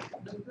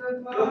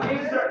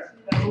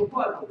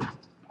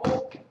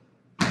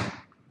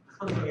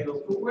 선정해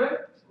놓고 누구야?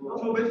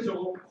 저 매치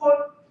저거 콜?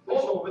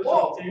 저거 매치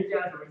재밌게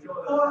하자.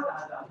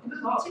 하자. 근데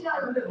다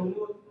치는데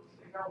너무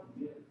생각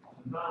위에.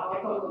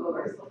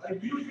 알겠어. 아니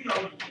미루기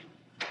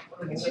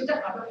나오지.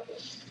 진짜 가볍게.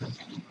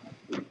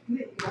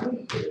 근데 너무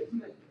이게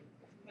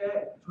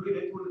해. 저기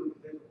내 꼴을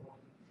내줘.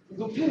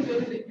 높이는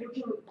되는데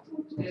이렇게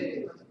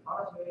네.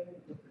 알아서 해.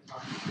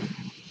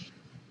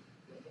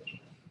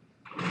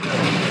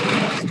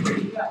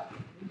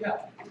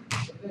 야,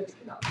 네,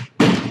 스피나.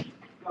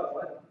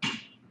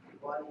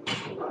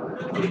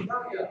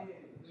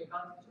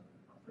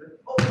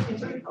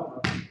 괜찮겠다.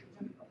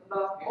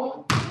 간다.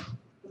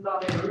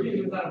 그다음에 여기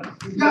있는 사람.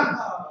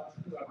 야!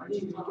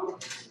 아니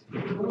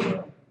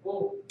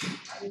오.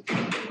 아니,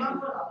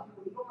 중간만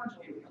앞으로 이것만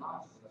적으면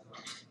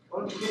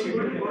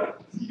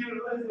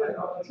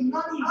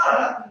중간이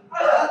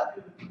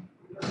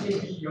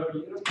이 열이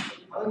이렇게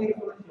다른 얘기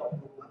소리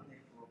없고.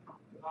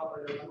 아,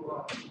 그래.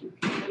 그거.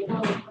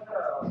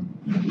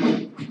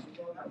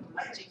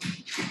 맞지?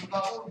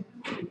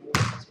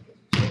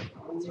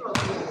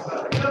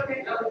 이렇게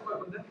해야 될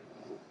건데.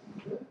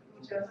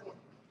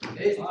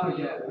 아,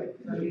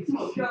 예. 팀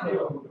어떻게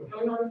하세요?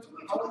 여기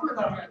조금만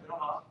다르면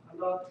들어가.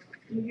 간다.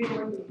 이게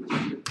간다.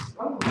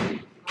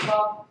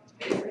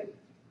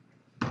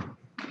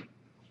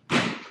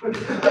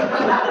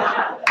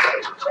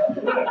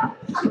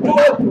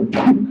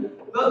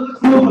 나도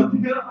그거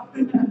어때요?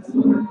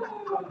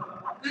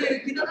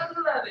 근데 기타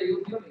닦아야 돼.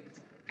 이거 위험해.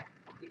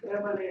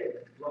 이거 빨리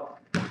와.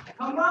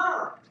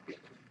 잠깐만.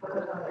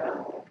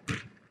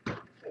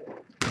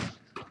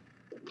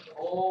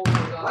 오,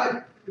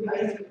 나.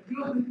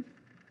 이거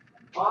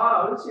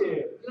아,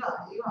 그렇지.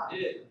 이거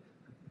예.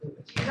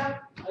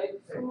 시작.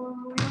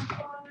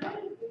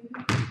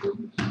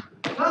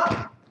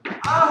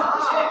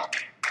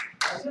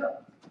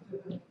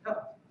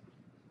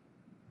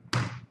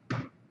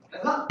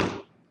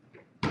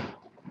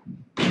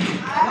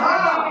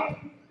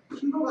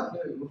 신호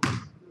같아요 이거.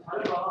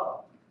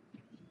 잘해봐.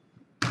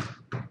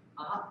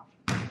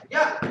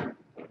 야!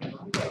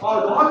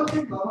 너 하는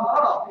팀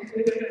나와.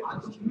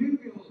 아니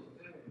김민규 형.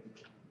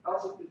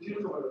 나왔을 때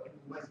뒤로 좀 가요.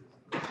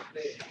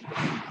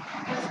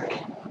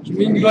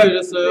 김민규가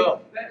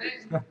이랬어요.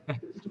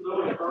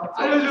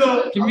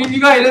 알려줘.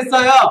 김민규가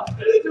이랬어요.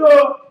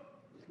 알려줘.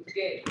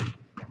 오케이.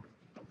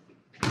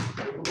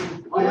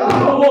 야.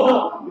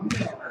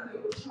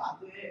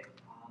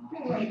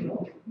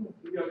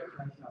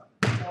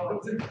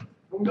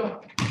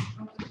 농정.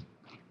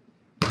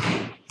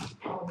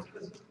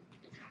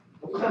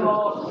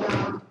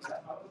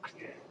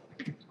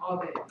 아,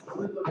 네.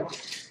 감사합니다.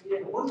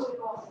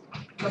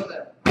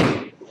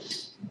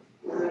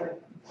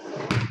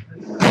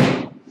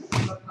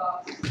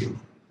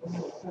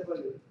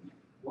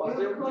 와,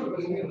 진짜 큰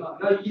거 생긴다.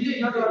 나 이제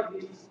이하자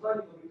이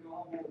시간이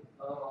너무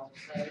하고.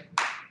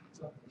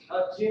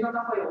 아, 지혜나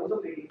딱 봐요.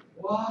 5점 내기.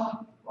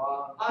 와.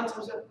 아,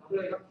 잠시만.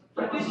 그래,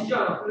 뜻이지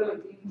않아. 그래.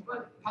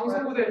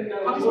 방송부대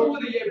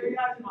얘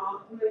회의하지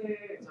마.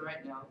 So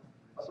right now,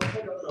 아,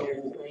 they're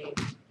playing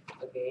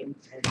a game,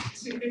 and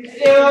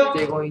안녕.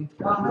 they're going.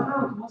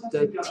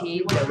 The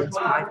team that wins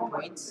 5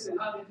 points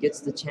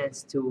gets the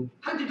chance to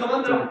한팀 더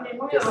만들어.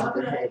 guess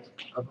the head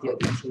of the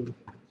other team.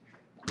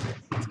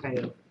 It's kind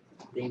of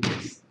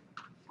dangerous.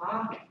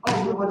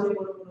 이거 맞지?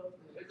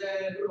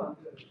 일단 이거 안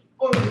돼.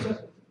 괜찮아.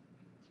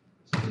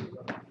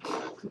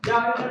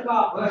 야,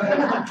 괜찮다.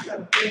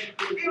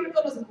 게임을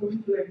떠나서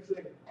보여줄래?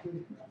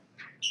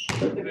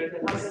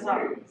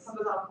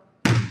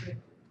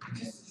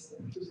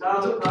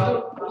 다음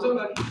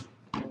가기.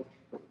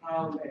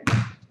 다음에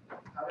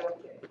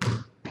가볍게.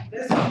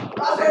 됐어.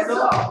 됐어.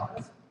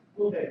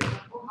 네.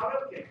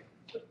 가볍게.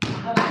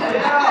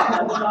 야,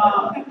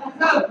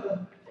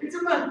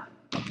 1점만.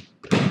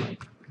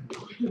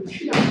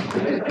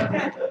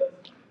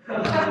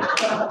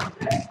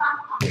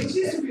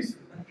 실수비수.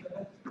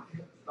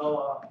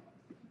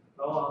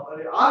 나와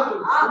빨리. 좀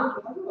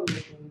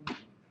하지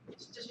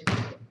진짜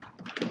재밌어.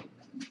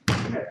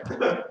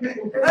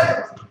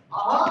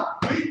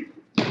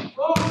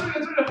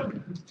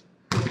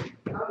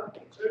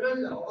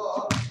 절면이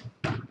나와.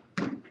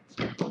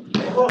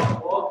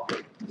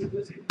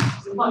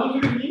 너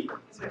누구니?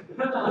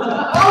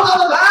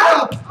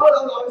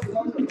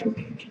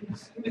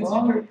 근데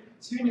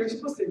지금 이거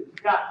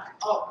 10%. 야,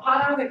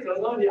 파란색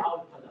전원이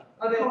아웃하자.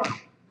 아, 네.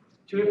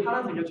 저기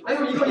파란색이요.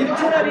 아니, 이거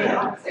차라리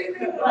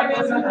생명으로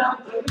하겠습니다.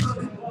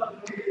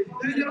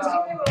 너희들은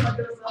생명으로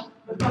만들었어.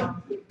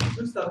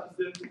 불사,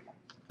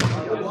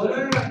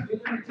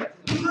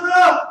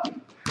 누나!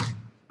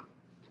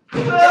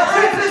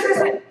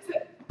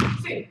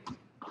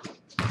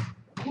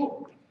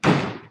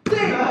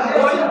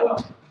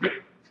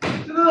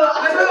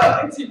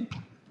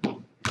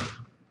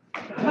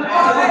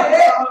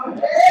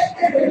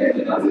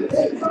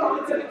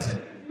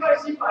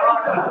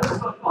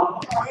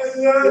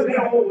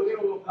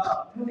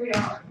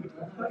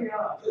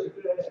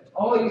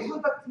 이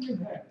손 딱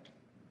틀면 돼.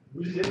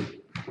 뭐지?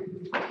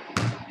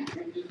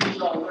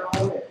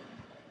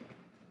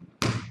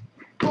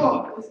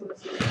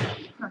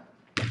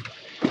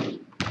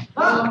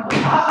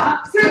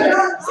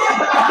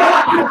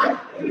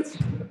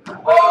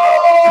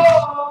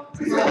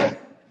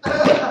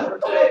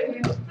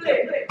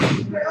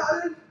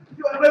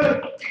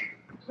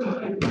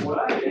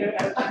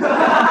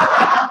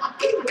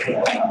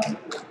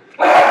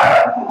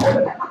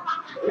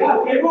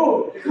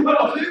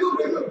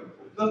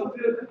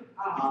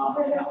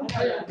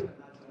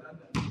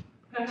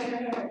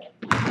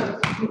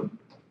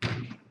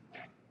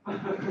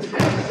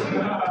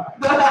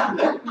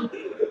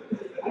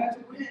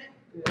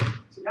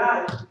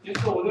 야,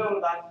 뉴스 5대5로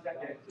나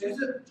시작해.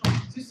 뉴스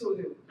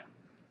 5대5.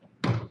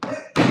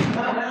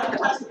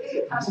 다시.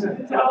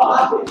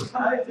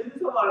 아니,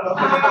 재밌어 말로.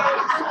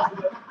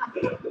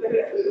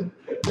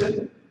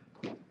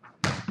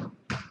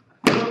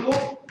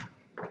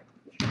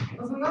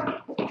 그리고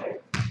선생님?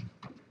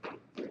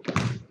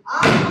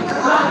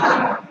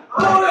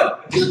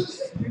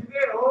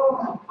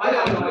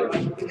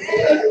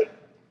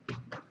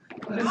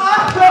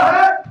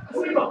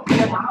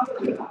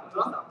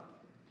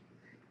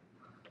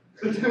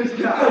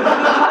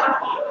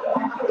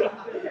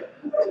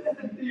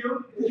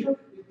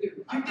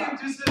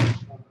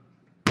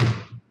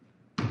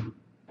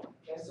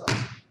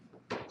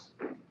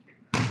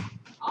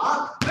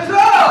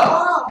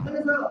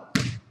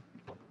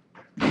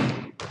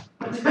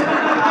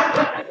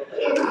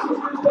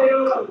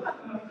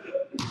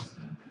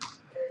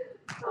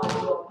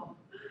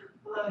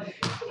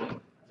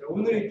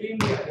 오늘의 게임이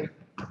아니야.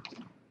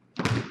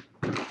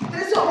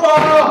 됐어!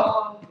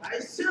 와!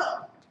 나이스!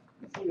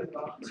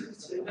 생겼다.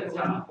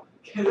 진짜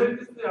개들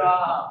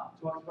뜻이야.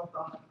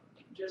 좋았다.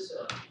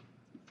 됐어.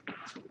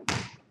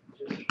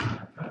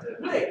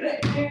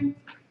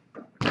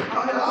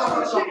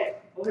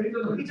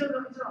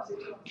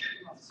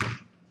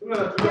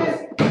 그래.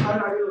 그렇지.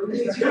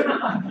 괜찮아.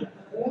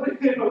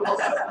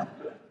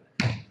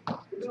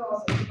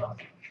 승현아, 됐어.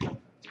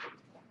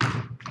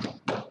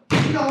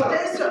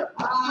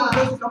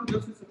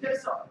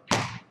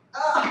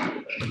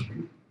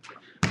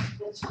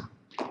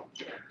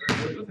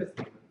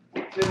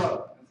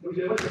 제발. 우리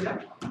제발 되냐?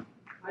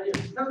 아니요.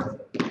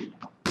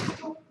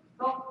 됐어.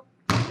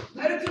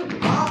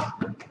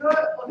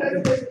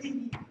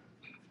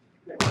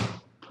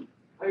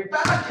 아니,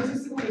 따닥 계속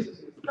쓰고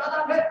계셨어요.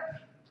 따닥 해.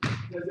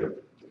 됐어요.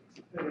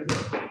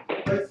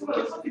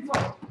 수가 서피 써.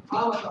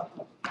 아, 맞다.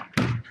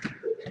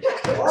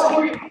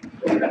 거기.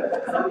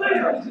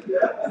 썸네일 아니신데요?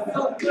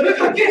 그래,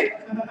 갈게.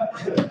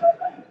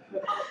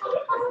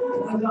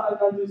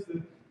 앉아있어.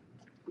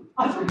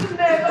 좀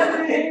끝내,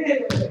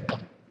 빨리.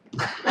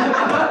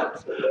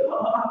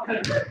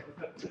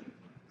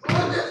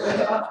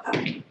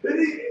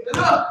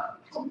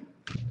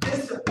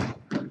 됐어.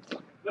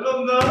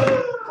 여러분들.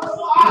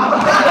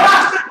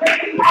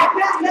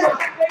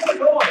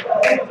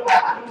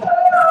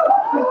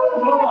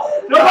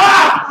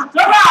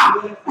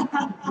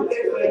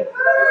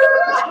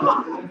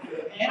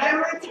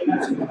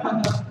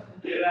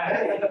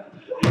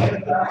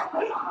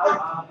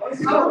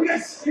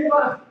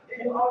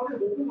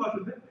 못 본 것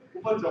같은데?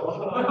 못 봤죠?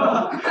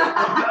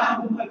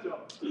 못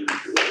봤죠?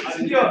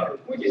 아니요.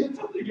 보기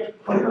좀 이게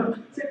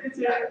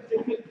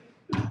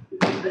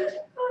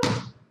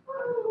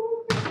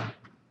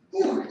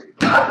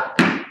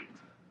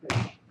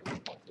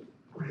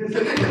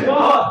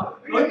와,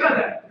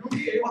 여기까지.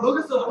 여기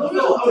넣겠어.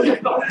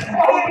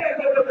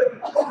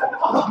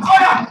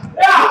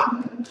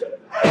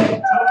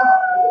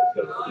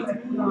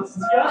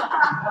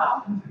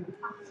 야!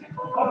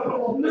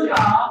 없느냐?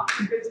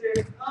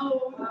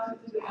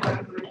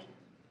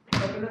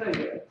 끝내자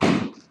이제.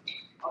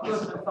 앞으로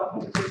잠깐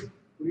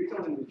우리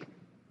일정은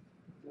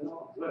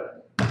왜?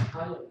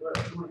 아니 왜?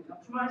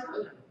 주말이잖아.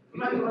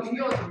 주말이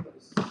신경을 쓰고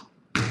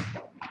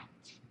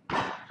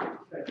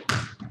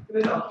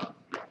끝내자.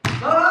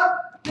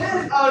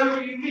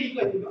 이거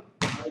있는가? 이거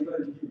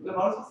나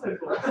바로 샀어요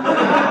이거.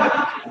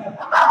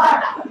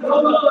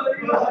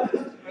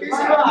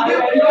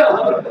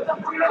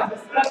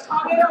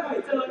 카메라가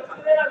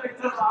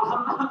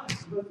있잖아.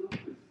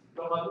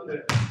 나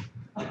맞는데.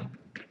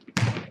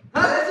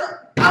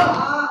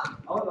 나.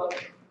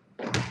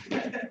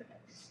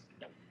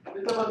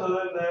 일단만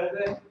넣었는데.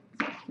 네.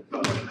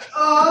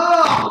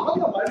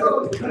 방금 말도.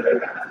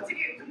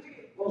 솔직히.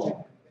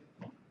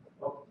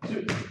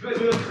 왜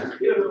저희가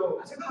갈게요.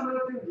 카메라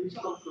때문에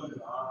리액션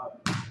없었는데.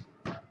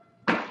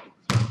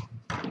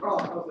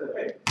 알았어요.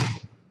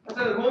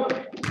 하여튼 뭐.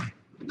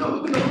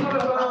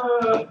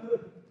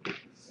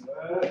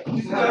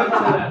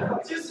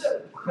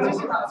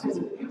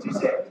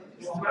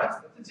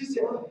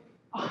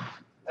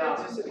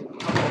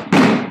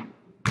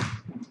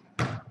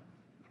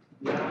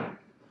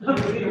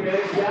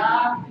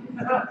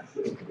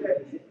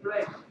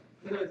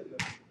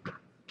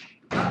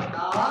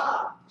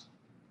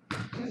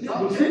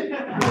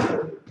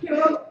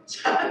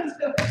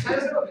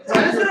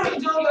 자연스러운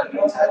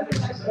인정하기가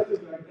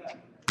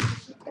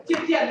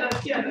티 안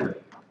나.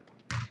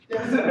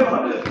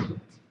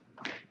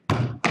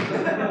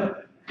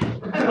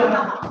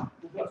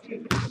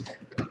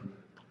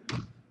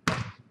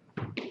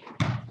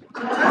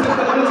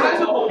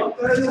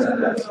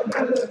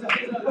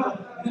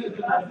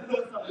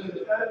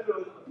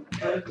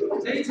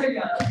 제일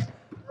책이야.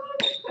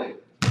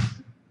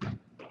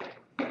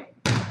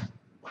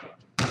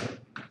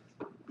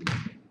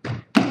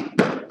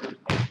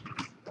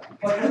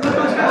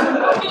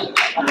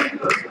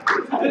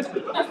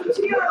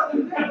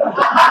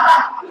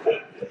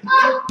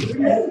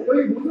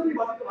 여기 모서리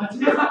맞지?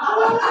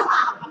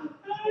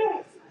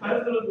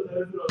 잘 들었어.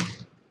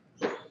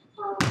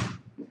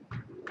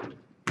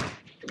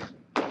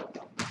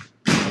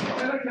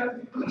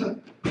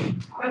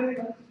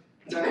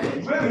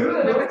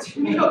 왜 내가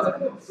재미가 없어?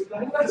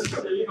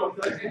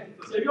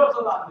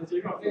 재미없어도 안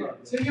돼.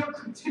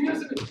 재미없으면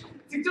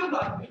득점도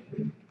안 돼.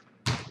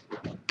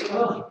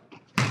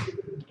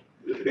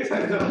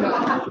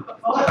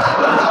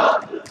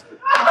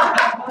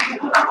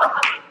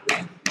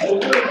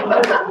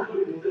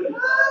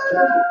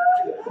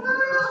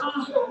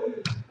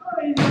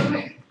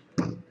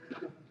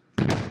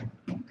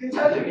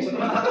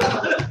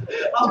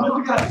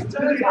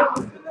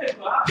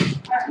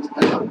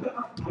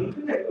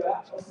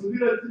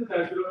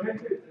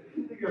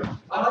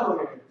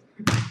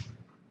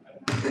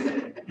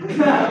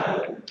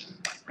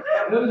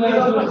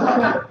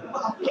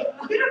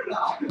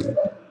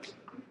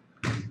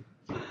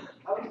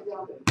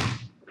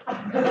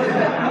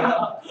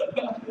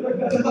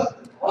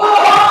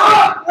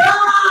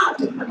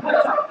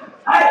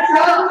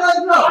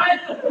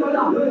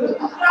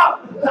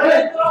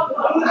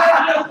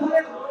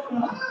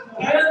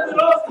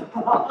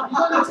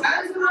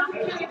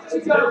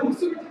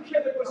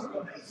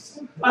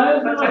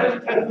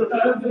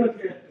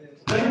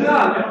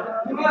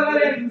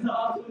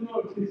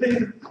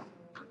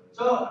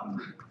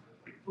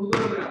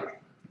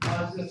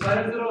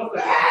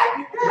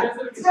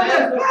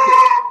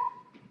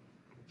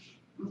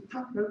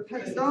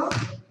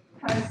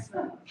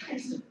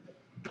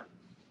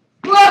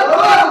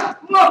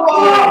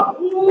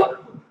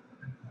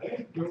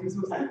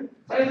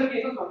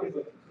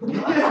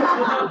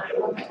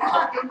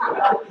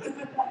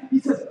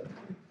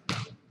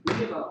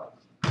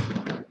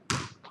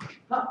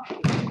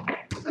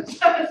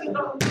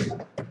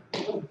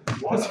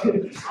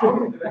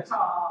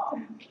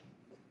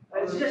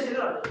 진짜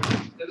제대로 안 돼.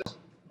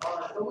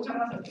 너무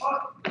잘하네.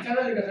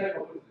 잘하니까 잘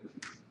먹고 있어.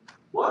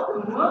 뭐?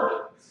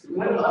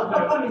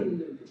 깜깜이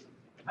있는데.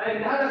 아니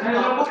근데 하나 잘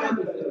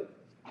먹었는데.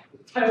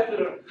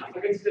 자연스러워.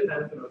 아까 진짜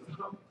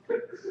자연스러웠어.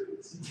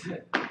 진짜.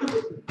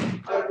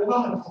 아니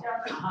뭐가 하나.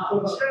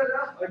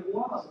 싫어야 아니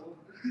뭐가 하나.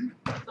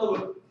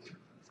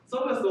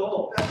 서브했어.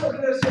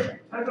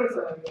 잘 걸었어.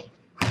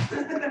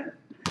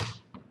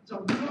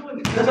 좀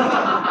무서운.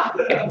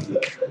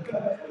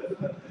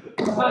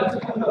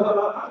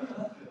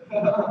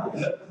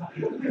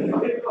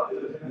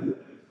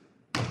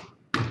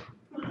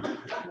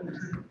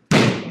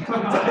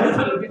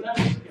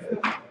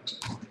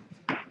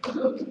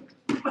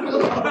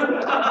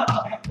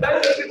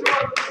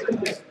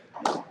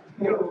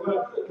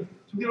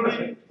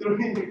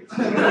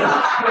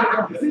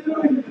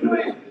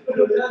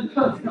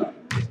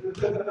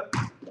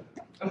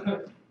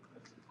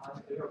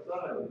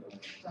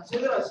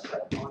 제대로 하시죠.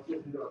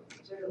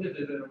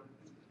 제대로.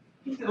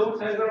 힌트 너무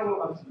잘 들어본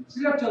것 같아.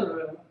 실력자로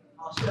해요.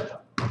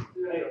 실력자.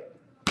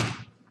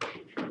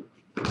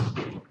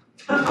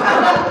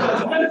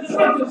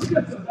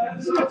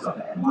 실력자.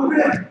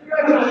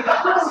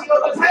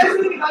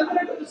 자연스럽게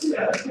만들어낼 것도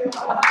실력자.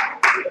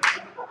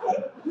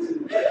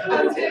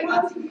 세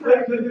번째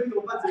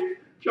못 봤지.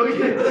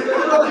 경기에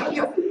세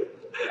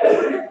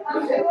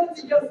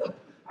번째 이겼어.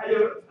 아니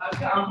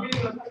아까 안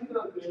보이는 건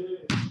사람들한테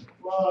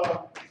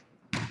와.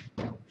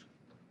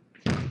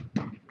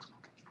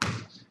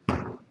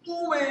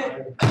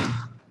 왜?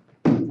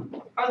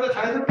 하나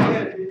자연스럽게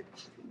해야지.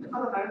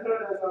 하나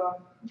자연스럽게 해서.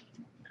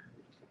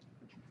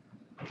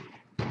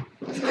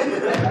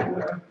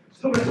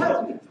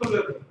 서브했어.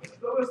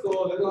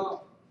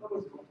 내가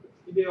서브했어.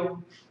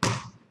 이대요.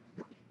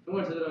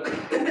 정말 제대로 해.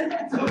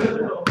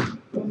 서브했어.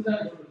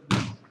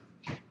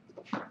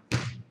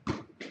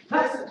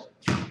 나이스.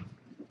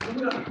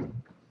 누구야?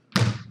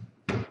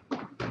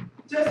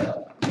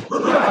 됐어.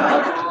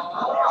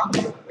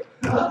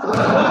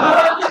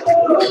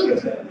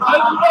 잘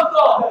불렀어.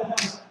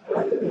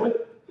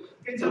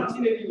 괜찮아,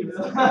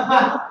 티네딩이었어.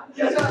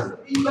 괜찮았어.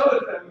 인정.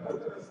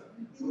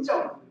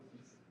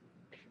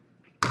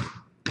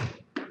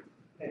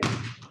 네.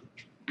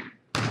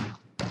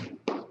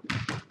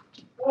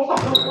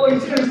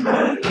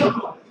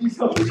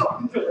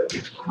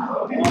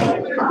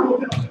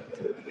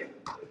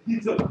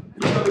 인정.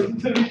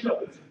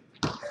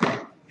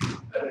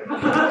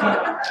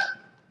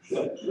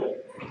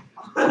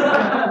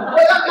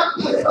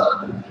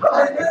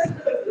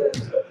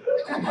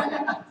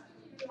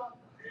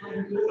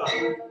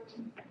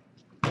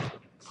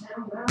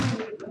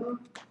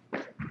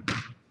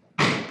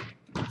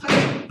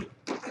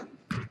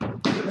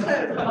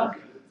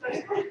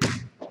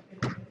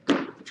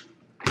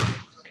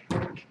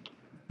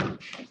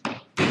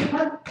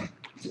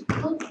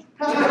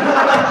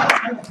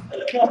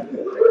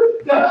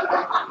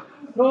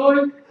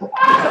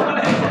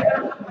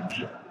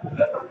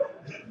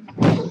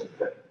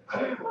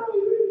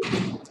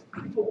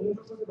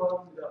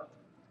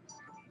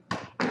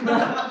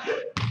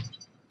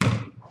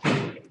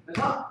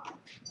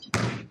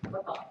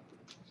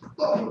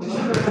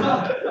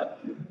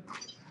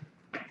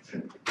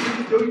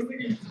 여기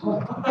쓰기 있어.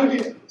 여기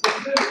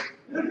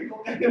이렇게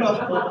꺾게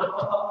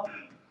놔.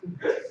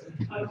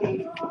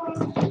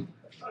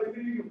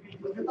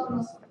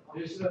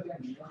 열심히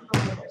하면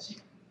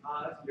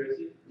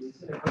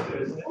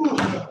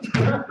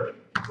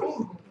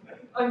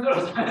안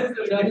들어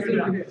잘했어요.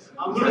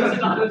 안 그러지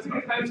않아.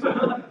 지금 잘했어.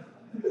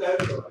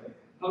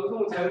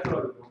 방송을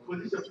잘했더라고.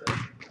 거짓이었어요.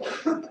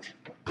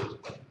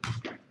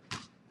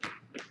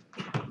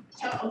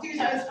 자, 어떻게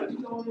잘했어?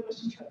 넘어가는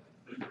것인가?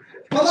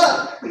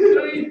 봐봐.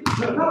 저희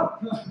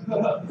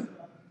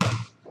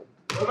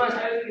얼마나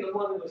잘했는지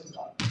넘어가는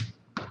것인가.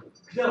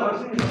 그냥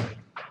맞습니다.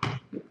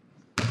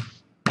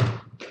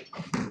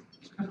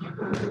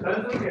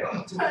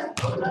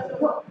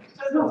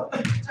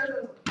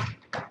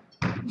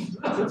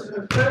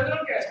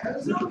 자연스럽게.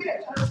 자연스럽게.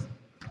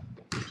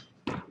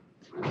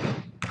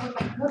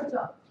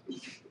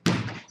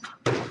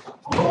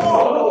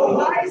 오,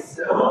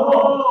 나이스.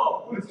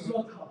 오,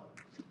 좋았다.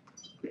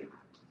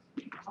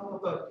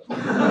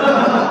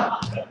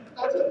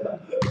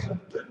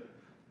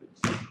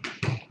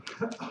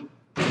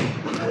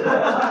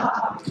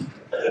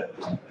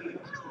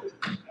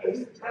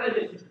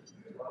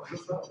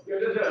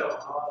 열려줘요.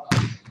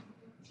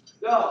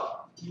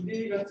 야,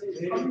 2대2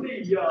 같이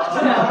 3대2야.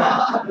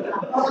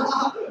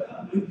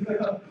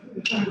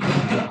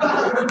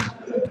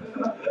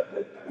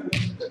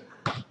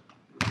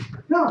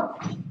 형.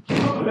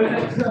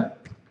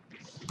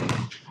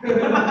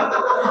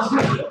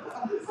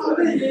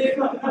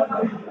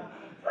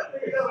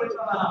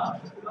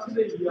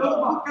 너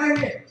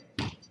막강해.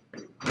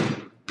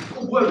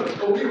 뭐야?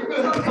 여기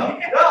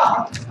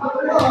야!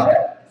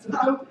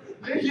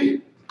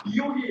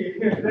 이욕이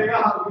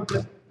내가 하고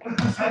있어.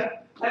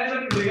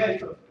 살짝 내가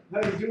있어. 나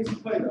이중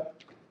스파이다.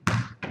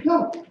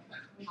 형.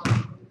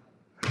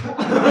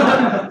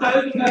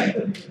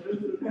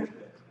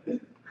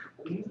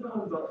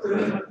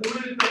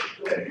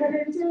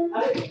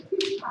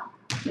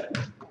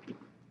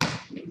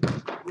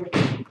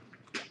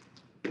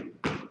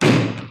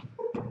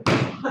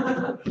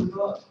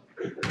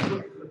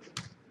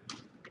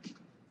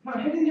 형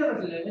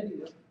헤딩이라도 들려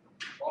헤딩이요?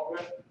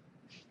 그래?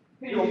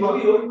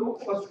 여기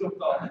꼭지가 수가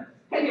없다.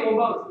 헤딩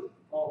원바운스.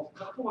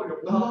 각포각이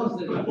없다.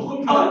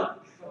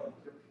 원바운스.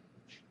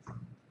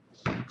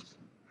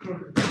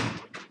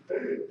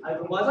 아니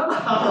너무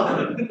하잖아.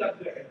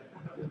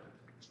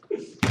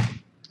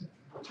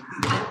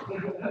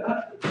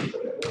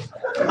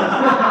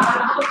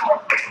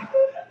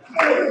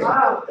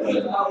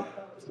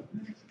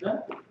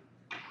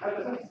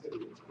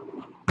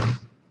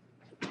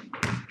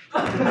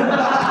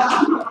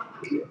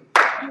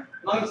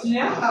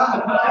 망치냐?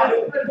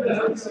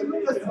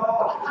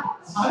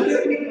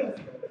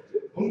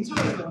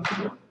 멍청했어.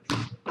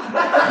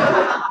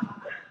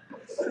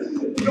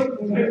 이거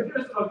공부할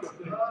수밖에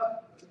없네.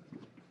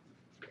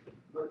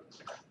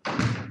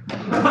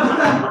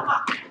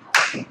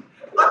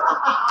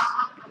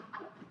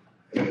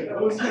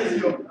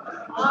 오시죠.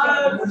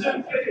 아, 진짜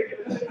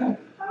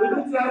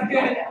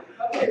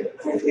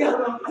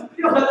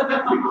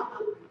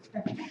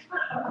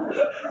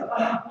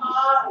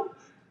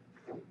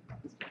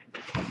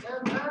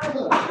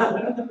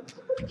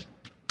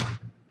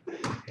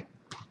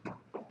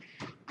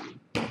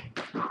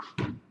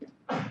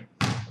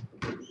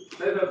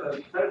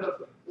잘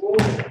잡았어. 오.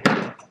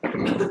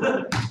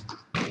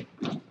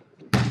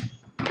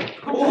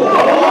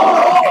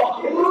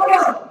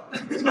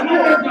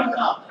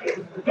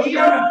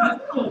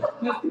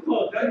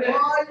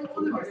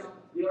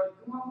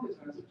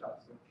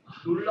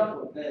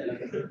 놀라고. 네.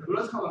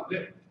 놀라서 하면 안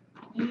돼.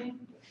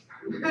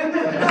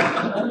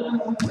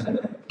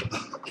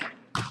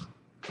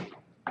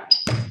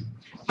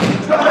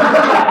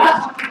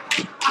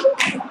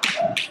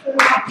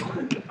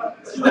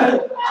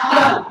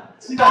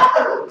 지다.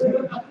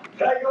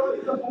 야 이거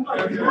어디서 본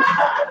거야?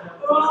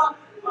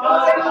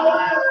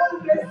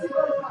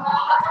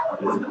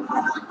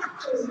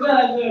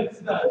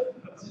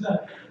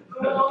 지다.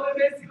 오늘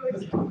베스트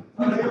거지.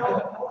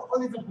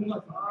 어디서 본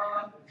거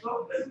같아?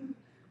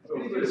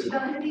 그리고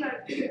지난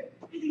헤딩할 때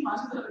헤딩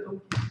마시더라도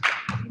너무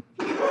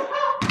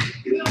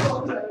그냥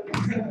먹었잖아요.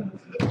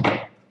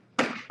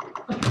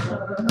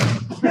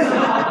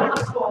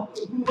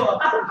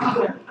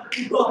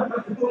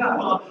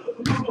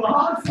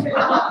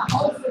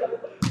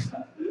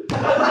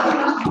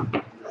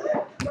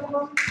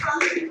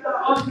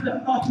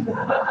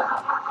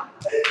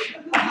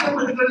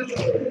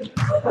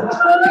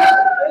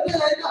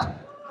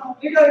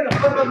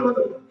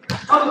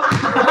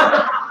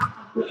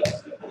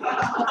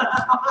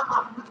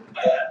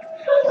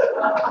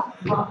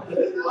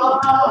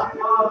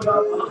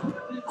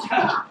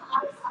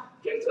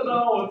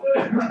 괜찮아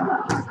어때?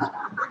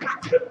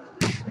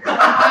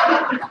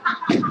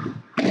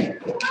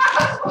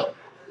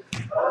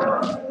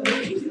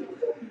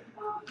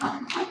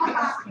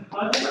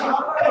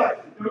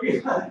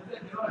 여기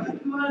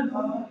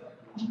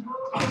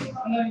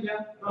장난이야?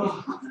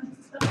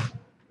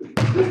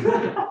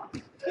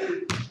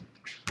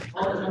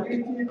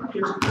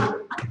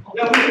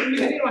 야 우리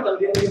생일 맞아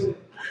우리 생일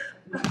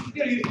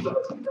이길 수 있어.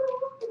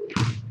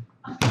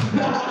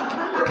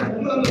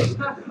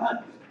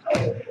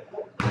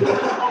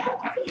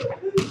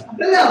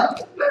 야,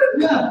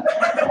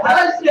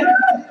 아저씨, 야,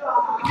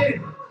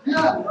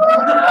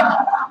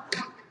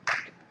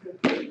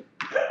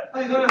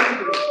 아니 너는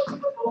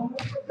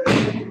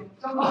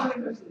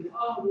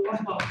아목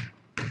아파.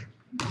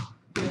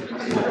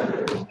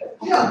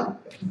 야,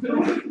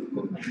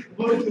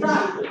 뭐야?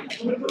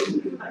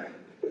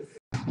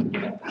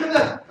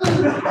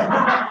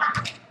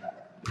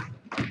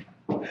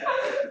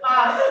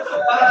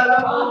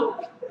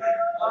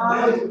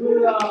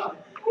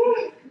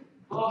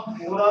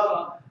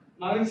 뭐야?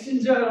 망친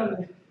줄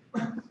알았네.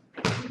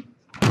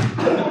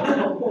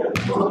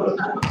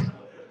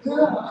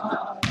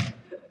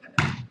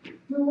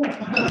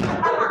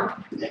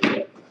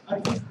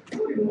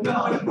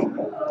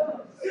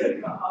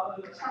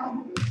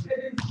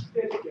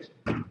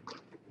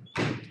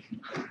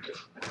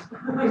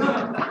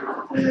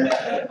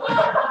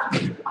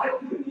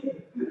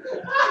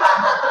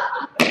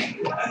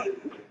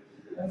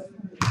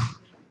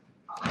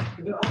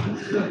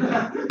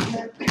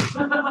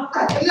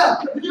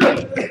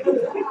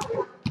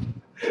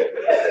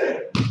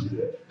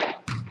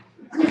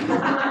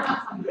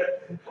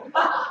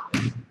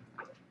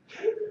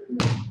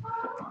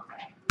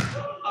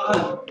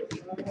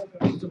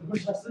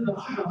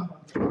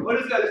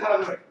 머리 써야 돼,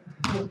 사람은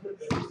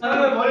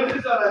머리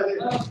쓸 줄 알아야 돼.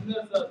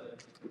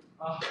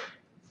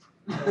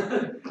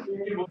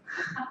 이게 뭐?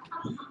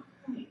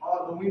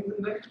 너무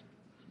힘든데?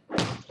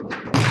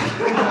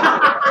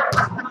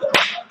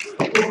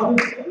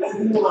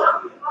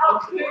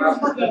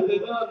 진짜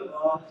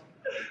대단하다.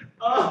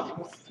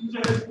 진짜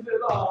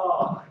힘들다.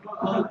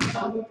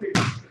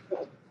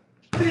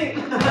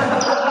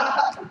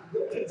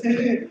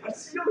 쟤는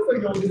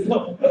실용성이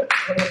어딨어?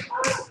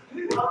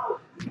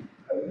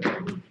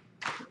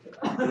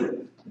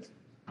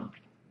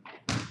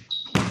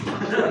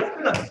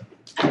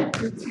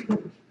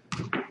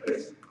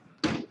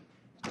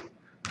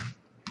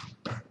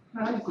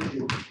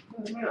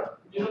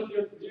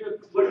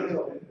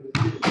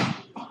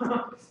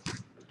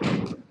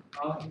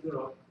 아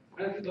힘들어.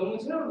 아니 너무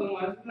체력을 너무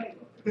많이 쓰는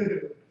거.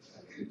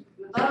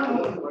 다른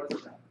거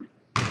말했어.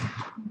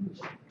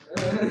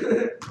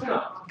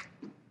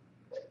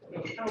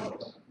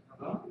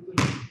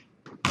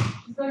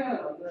 시상이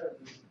하나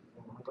만들어야지.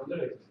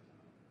 만들어야지.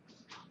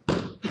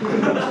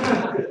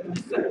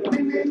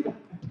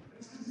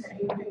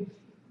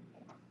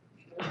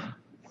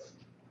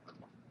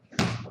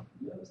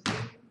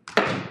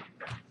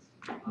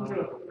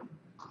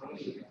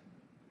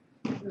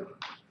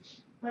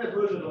 빨리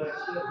보여줘, 너의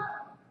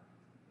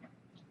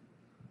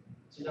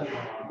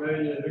지나가.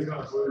 너의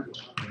능력을 보여줘.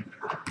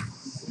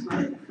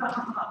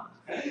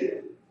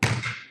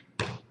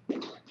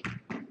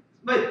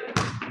 빨리.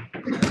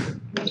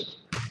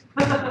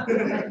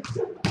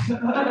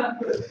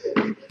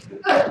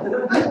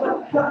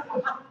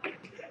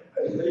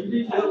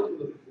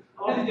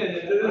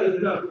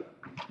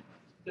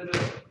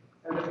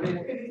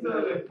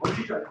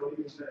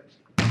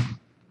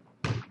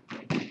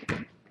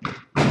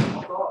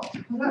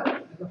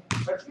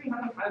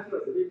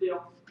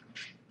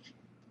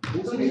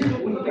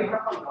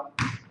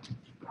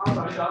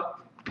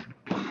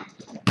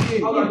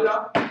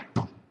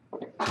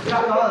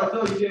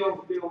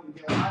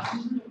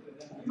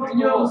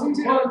 이게 이거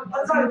승진은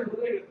한 사람이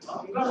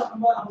보내겠다.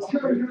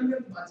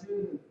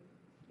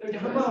 이렇게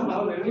한 번은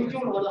마음에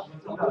행정으로 가자.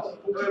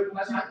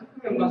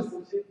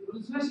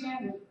 우리 수련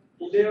시간에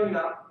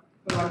이대형이랑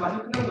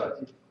마지막 끝난 거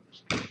같지?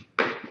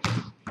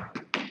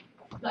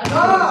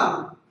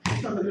 나가!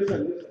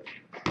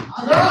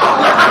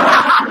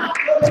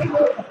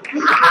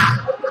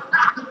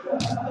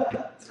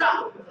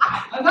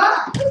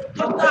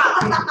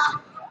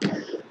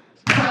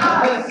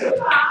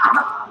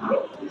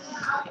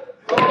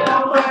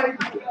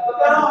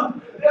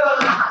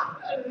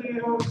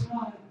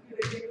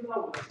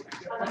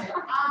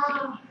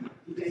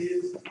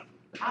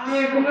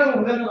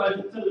 끝나고 오자는 말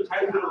진짜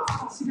잘 들어.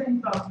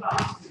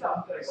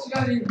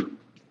 시간이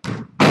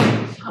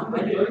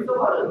여기서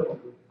말하는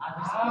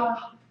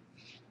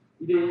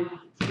이대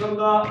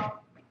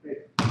감사합니다. 네.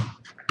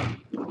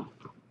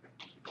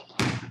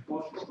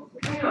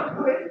 형이랑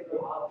뭐해?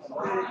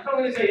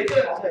 형은 제가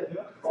예전에 같이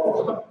했어요.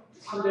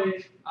 근데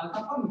안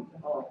탑합니다.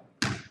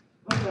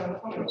 맞아요,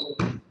 탑합니다.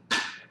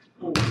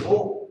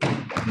 오.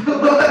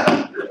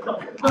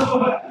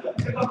 잠깐만.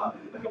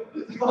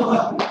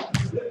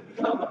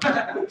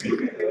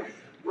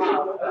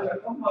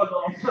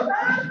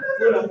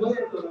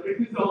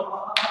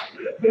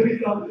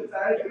 여기서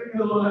잘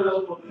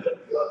끌면서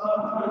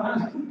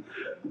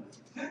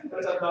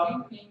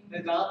잘한다. 네,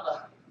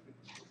 나갔다.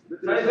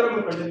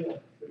 자연스러운 걸리네요.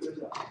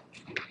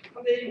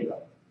 3대 1입니다.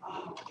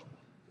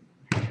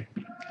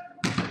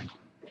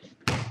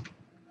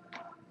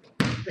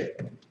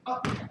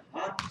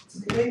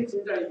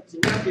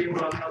 진짜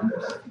게임으로 한다.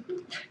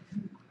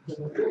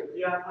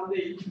 야, 3대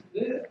 2.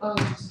 네?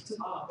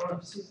 진짜.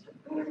 그럼 진짜.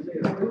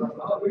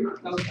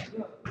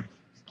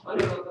 아니,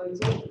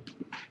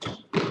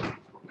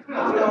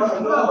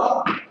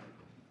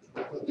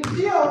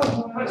 뛰어.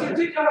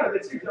 7점 하면 돼,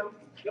 7점.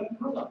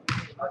 0%다.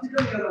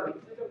 7점이라도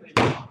 7점 내.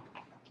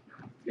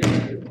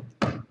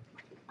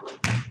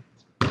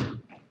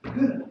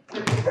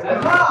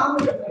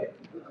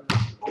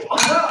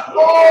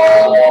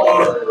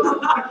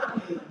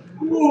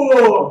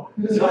 우와.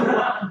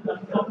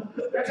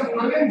 약간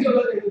방향제가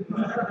되는.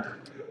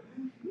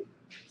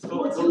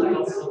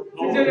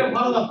 진짜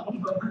바로 나.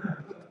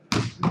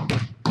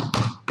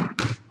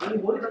 아니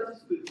머리 다칠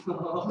수도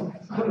있어.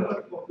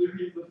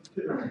 여기 있었을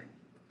때.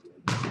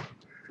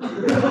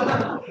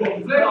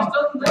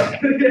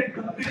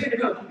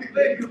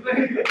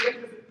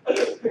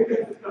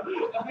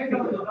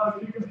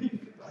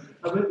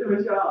 몇대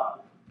몇이야?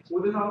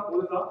 5대3?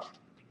 5대4?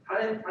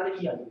 4대2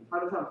 아니야?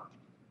 4대3.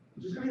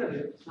 무슨 소리야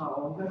돼? 자,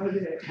 빨리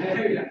해.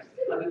 네,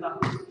 안 된다.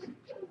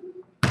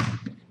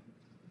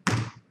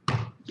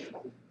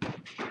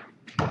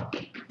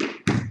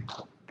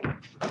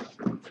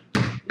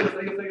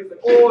 이겼어.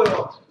 오, 야.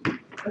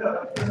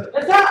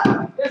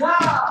 됐어.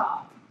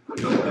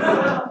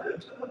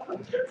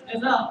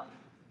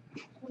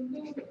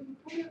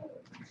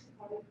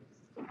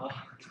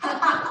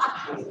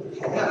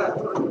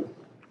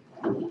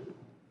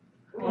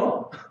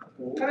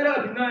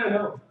 카메라가 빛나요,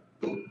 형.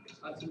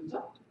 아,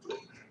 진짜?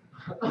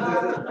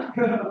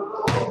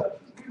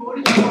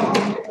 머리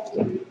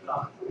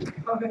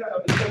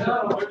카메라가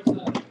빛나요.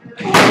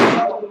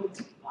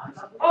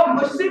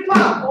 뭐 실파.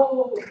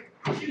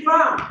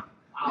 실망!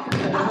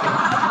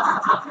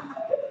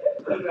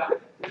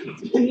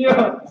 준이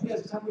형! 준이가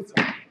잡고 있어.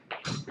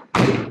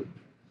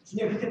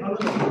 준이가 밑에 발로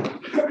넣어.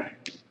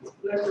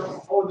 너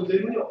내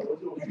눈이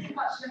어디로?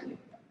 실파 시작해.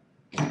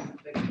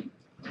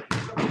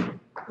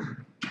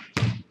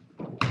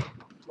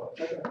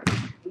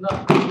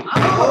 준다.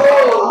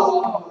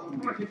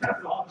 정말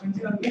괜찮았어.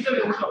 정진한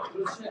 1점에 5점.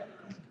 그렇지.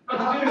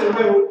 아, 득점이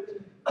왜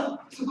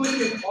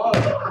수고했네.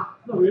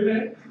 너왜 이래?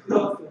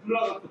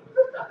 불러갔어.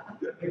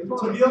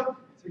 저기요?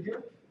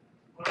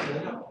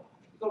 뭐냐?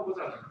 써보자.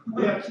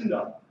 내가 킨다.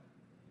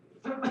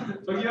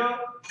 저기요?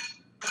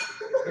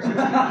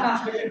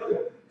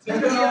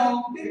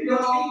 띵동.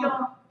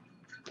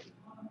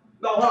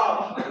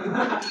 나와.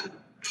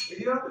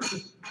 저기요?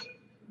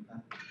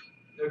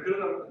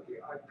 그러다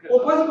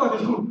빠질 거 같아.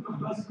 좀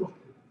빠질 거.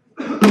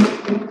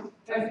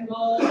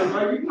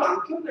 이거 안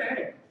켰네.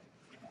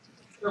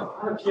 형,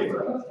 하나 뒤에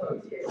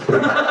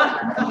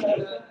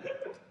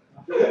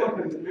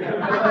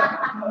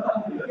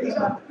있어.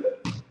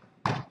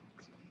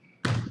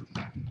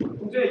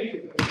 동전에 이게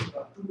있어.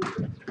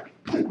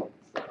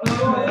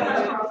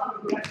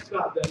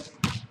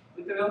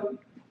 일단은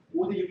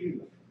 5대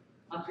 6입니다.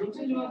 아,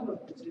 전체 중에서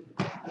뭐지?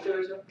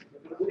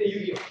 5대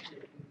 6이요.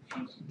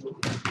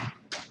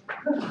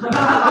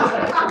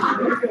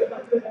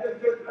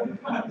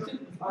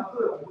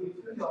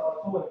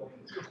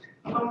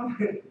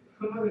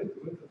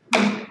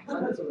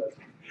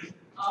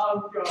 아,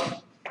 웃겨.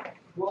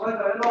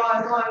 뭐하자, 일로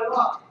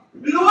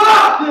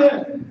와!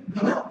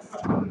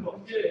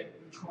 언제?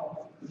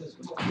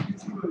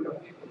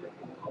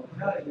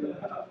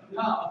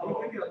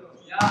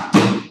 야!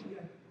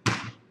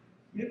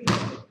 이렇게.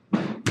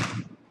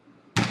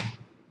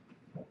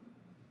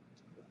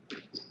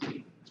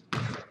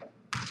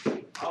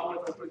 오늘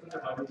잡고 있는데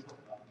많이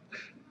웃었다.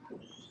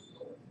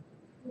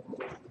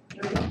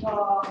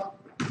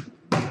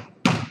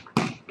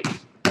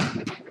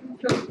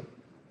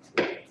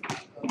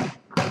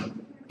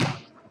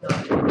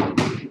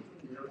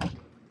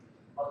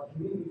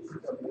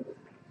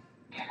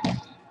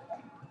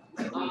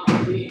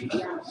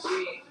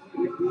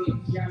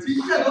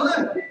 진짜 너는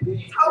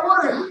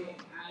사고를.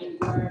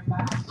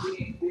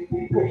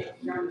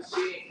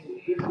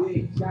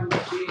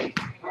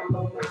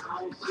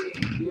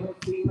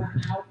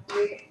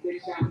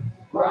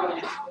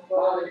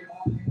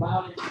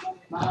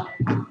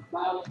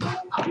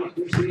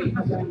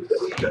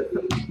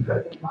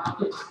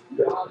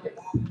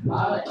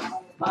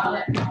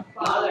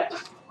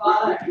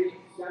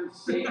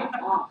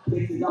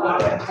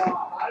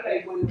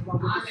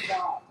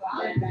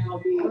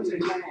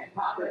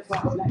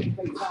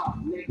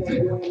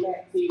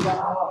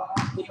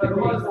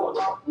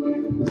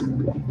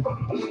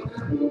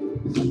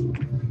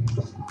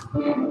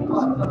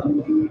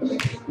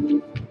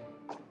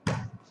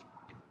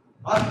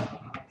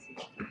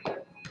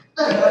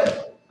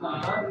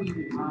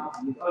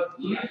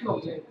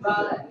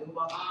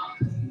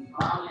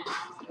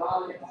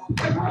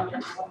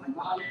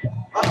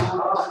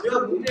 내가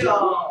문제야.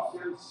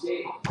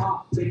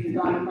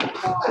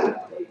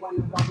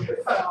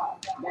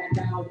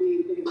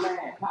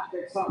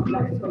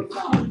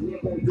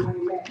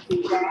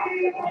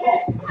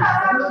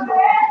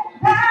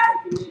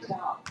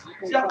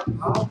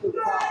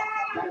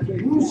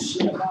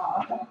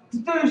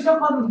 진짜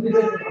시작하는데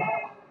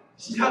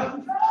시작.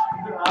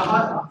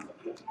 맞아.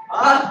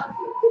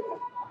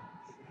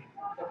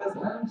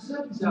 약간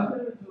시작.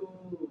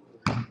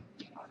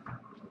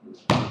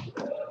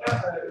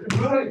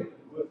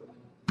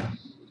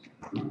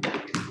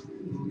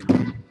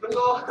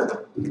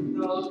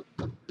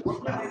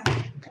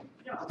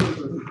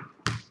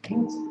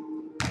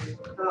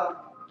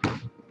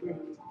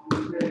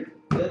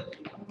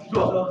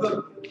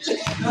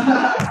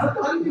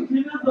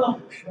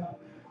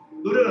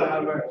 노래를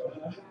안 해요.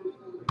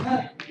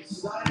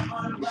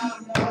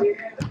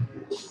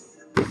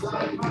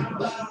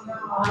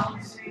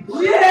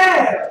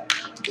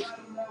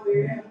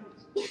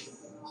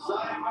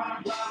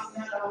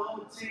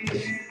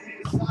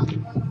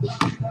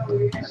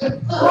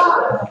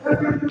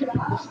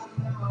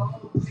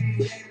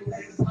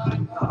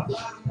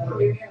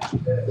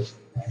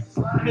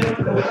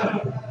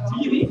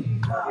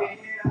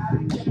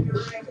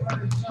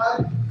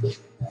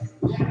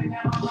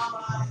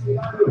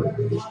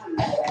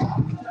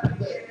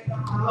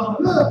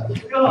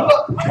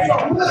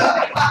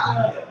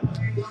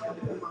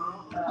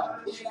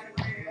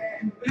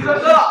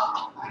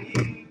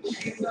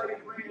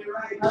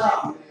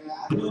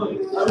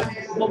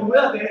 뭐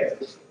해야 돼?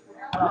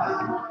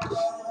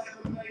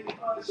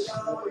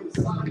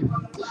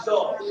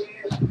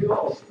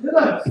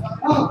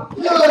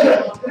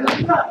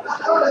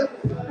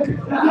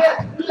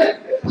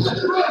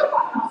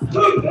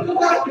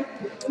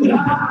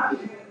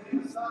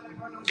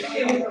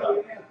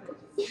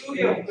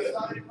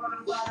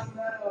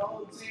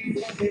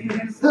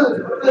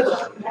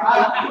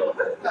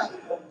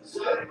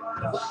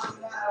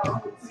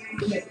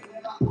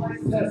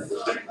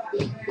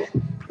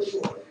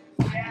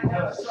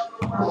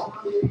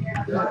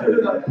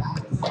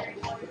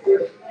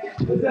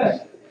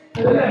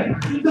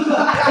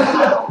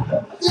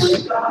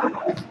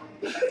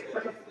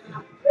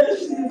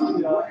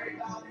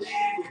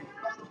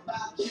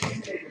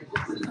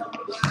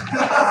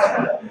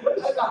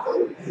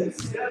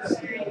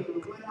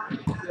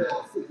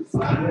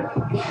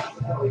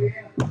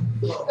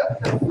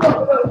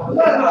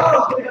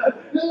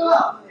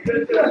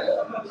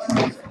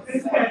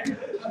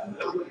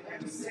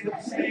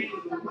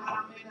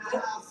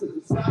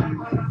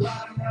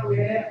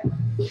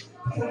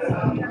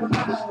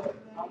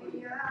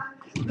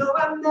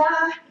 너와 나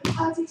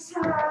아직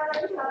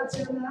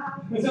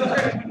사랑하잖아.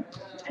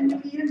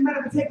 안녕 이런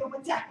말하면 되고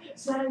보자.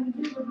 사랑이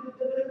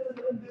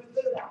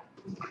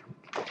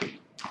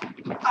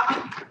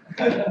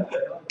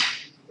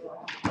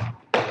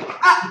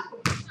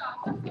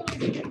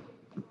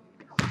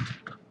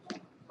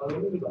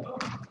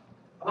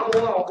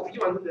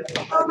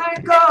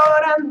떠날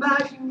거란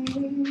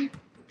말이니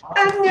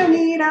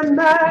안녕이란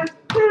말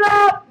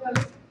불러.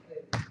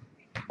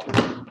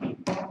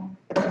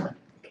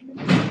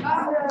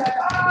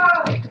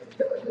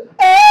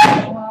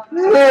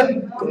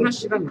 끝날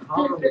시간이 다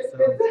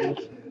흘러갔어요.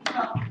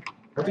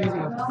 어떻게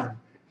생각하세요?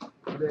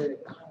 근데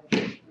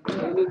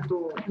저희는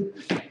또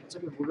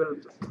어차피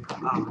목요일 또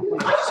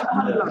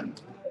 18일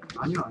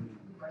아니요.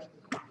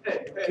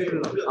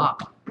 게릴라.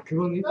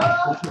 그건 일단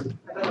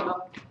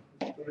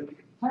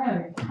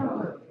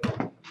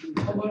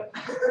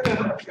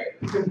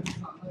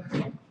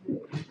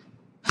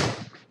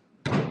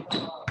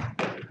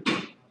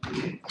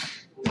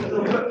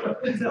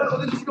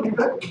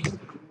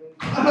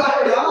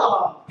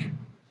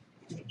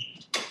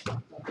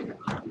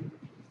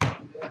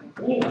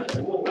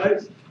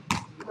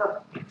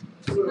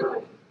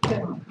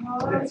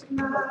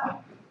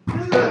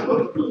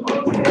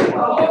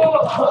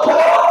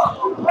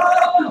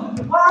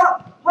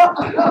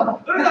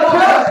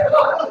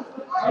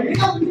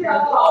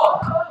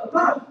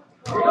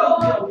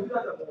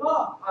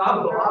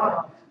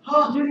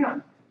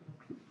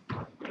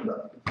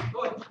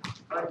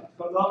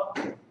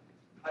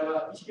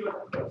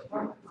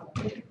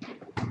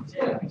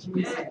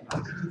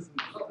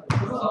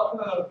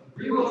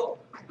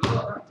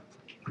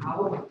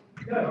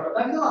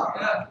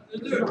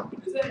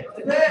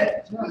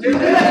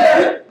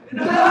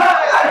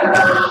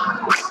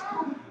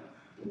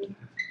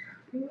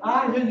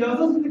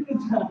여섯 시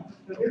끝이야.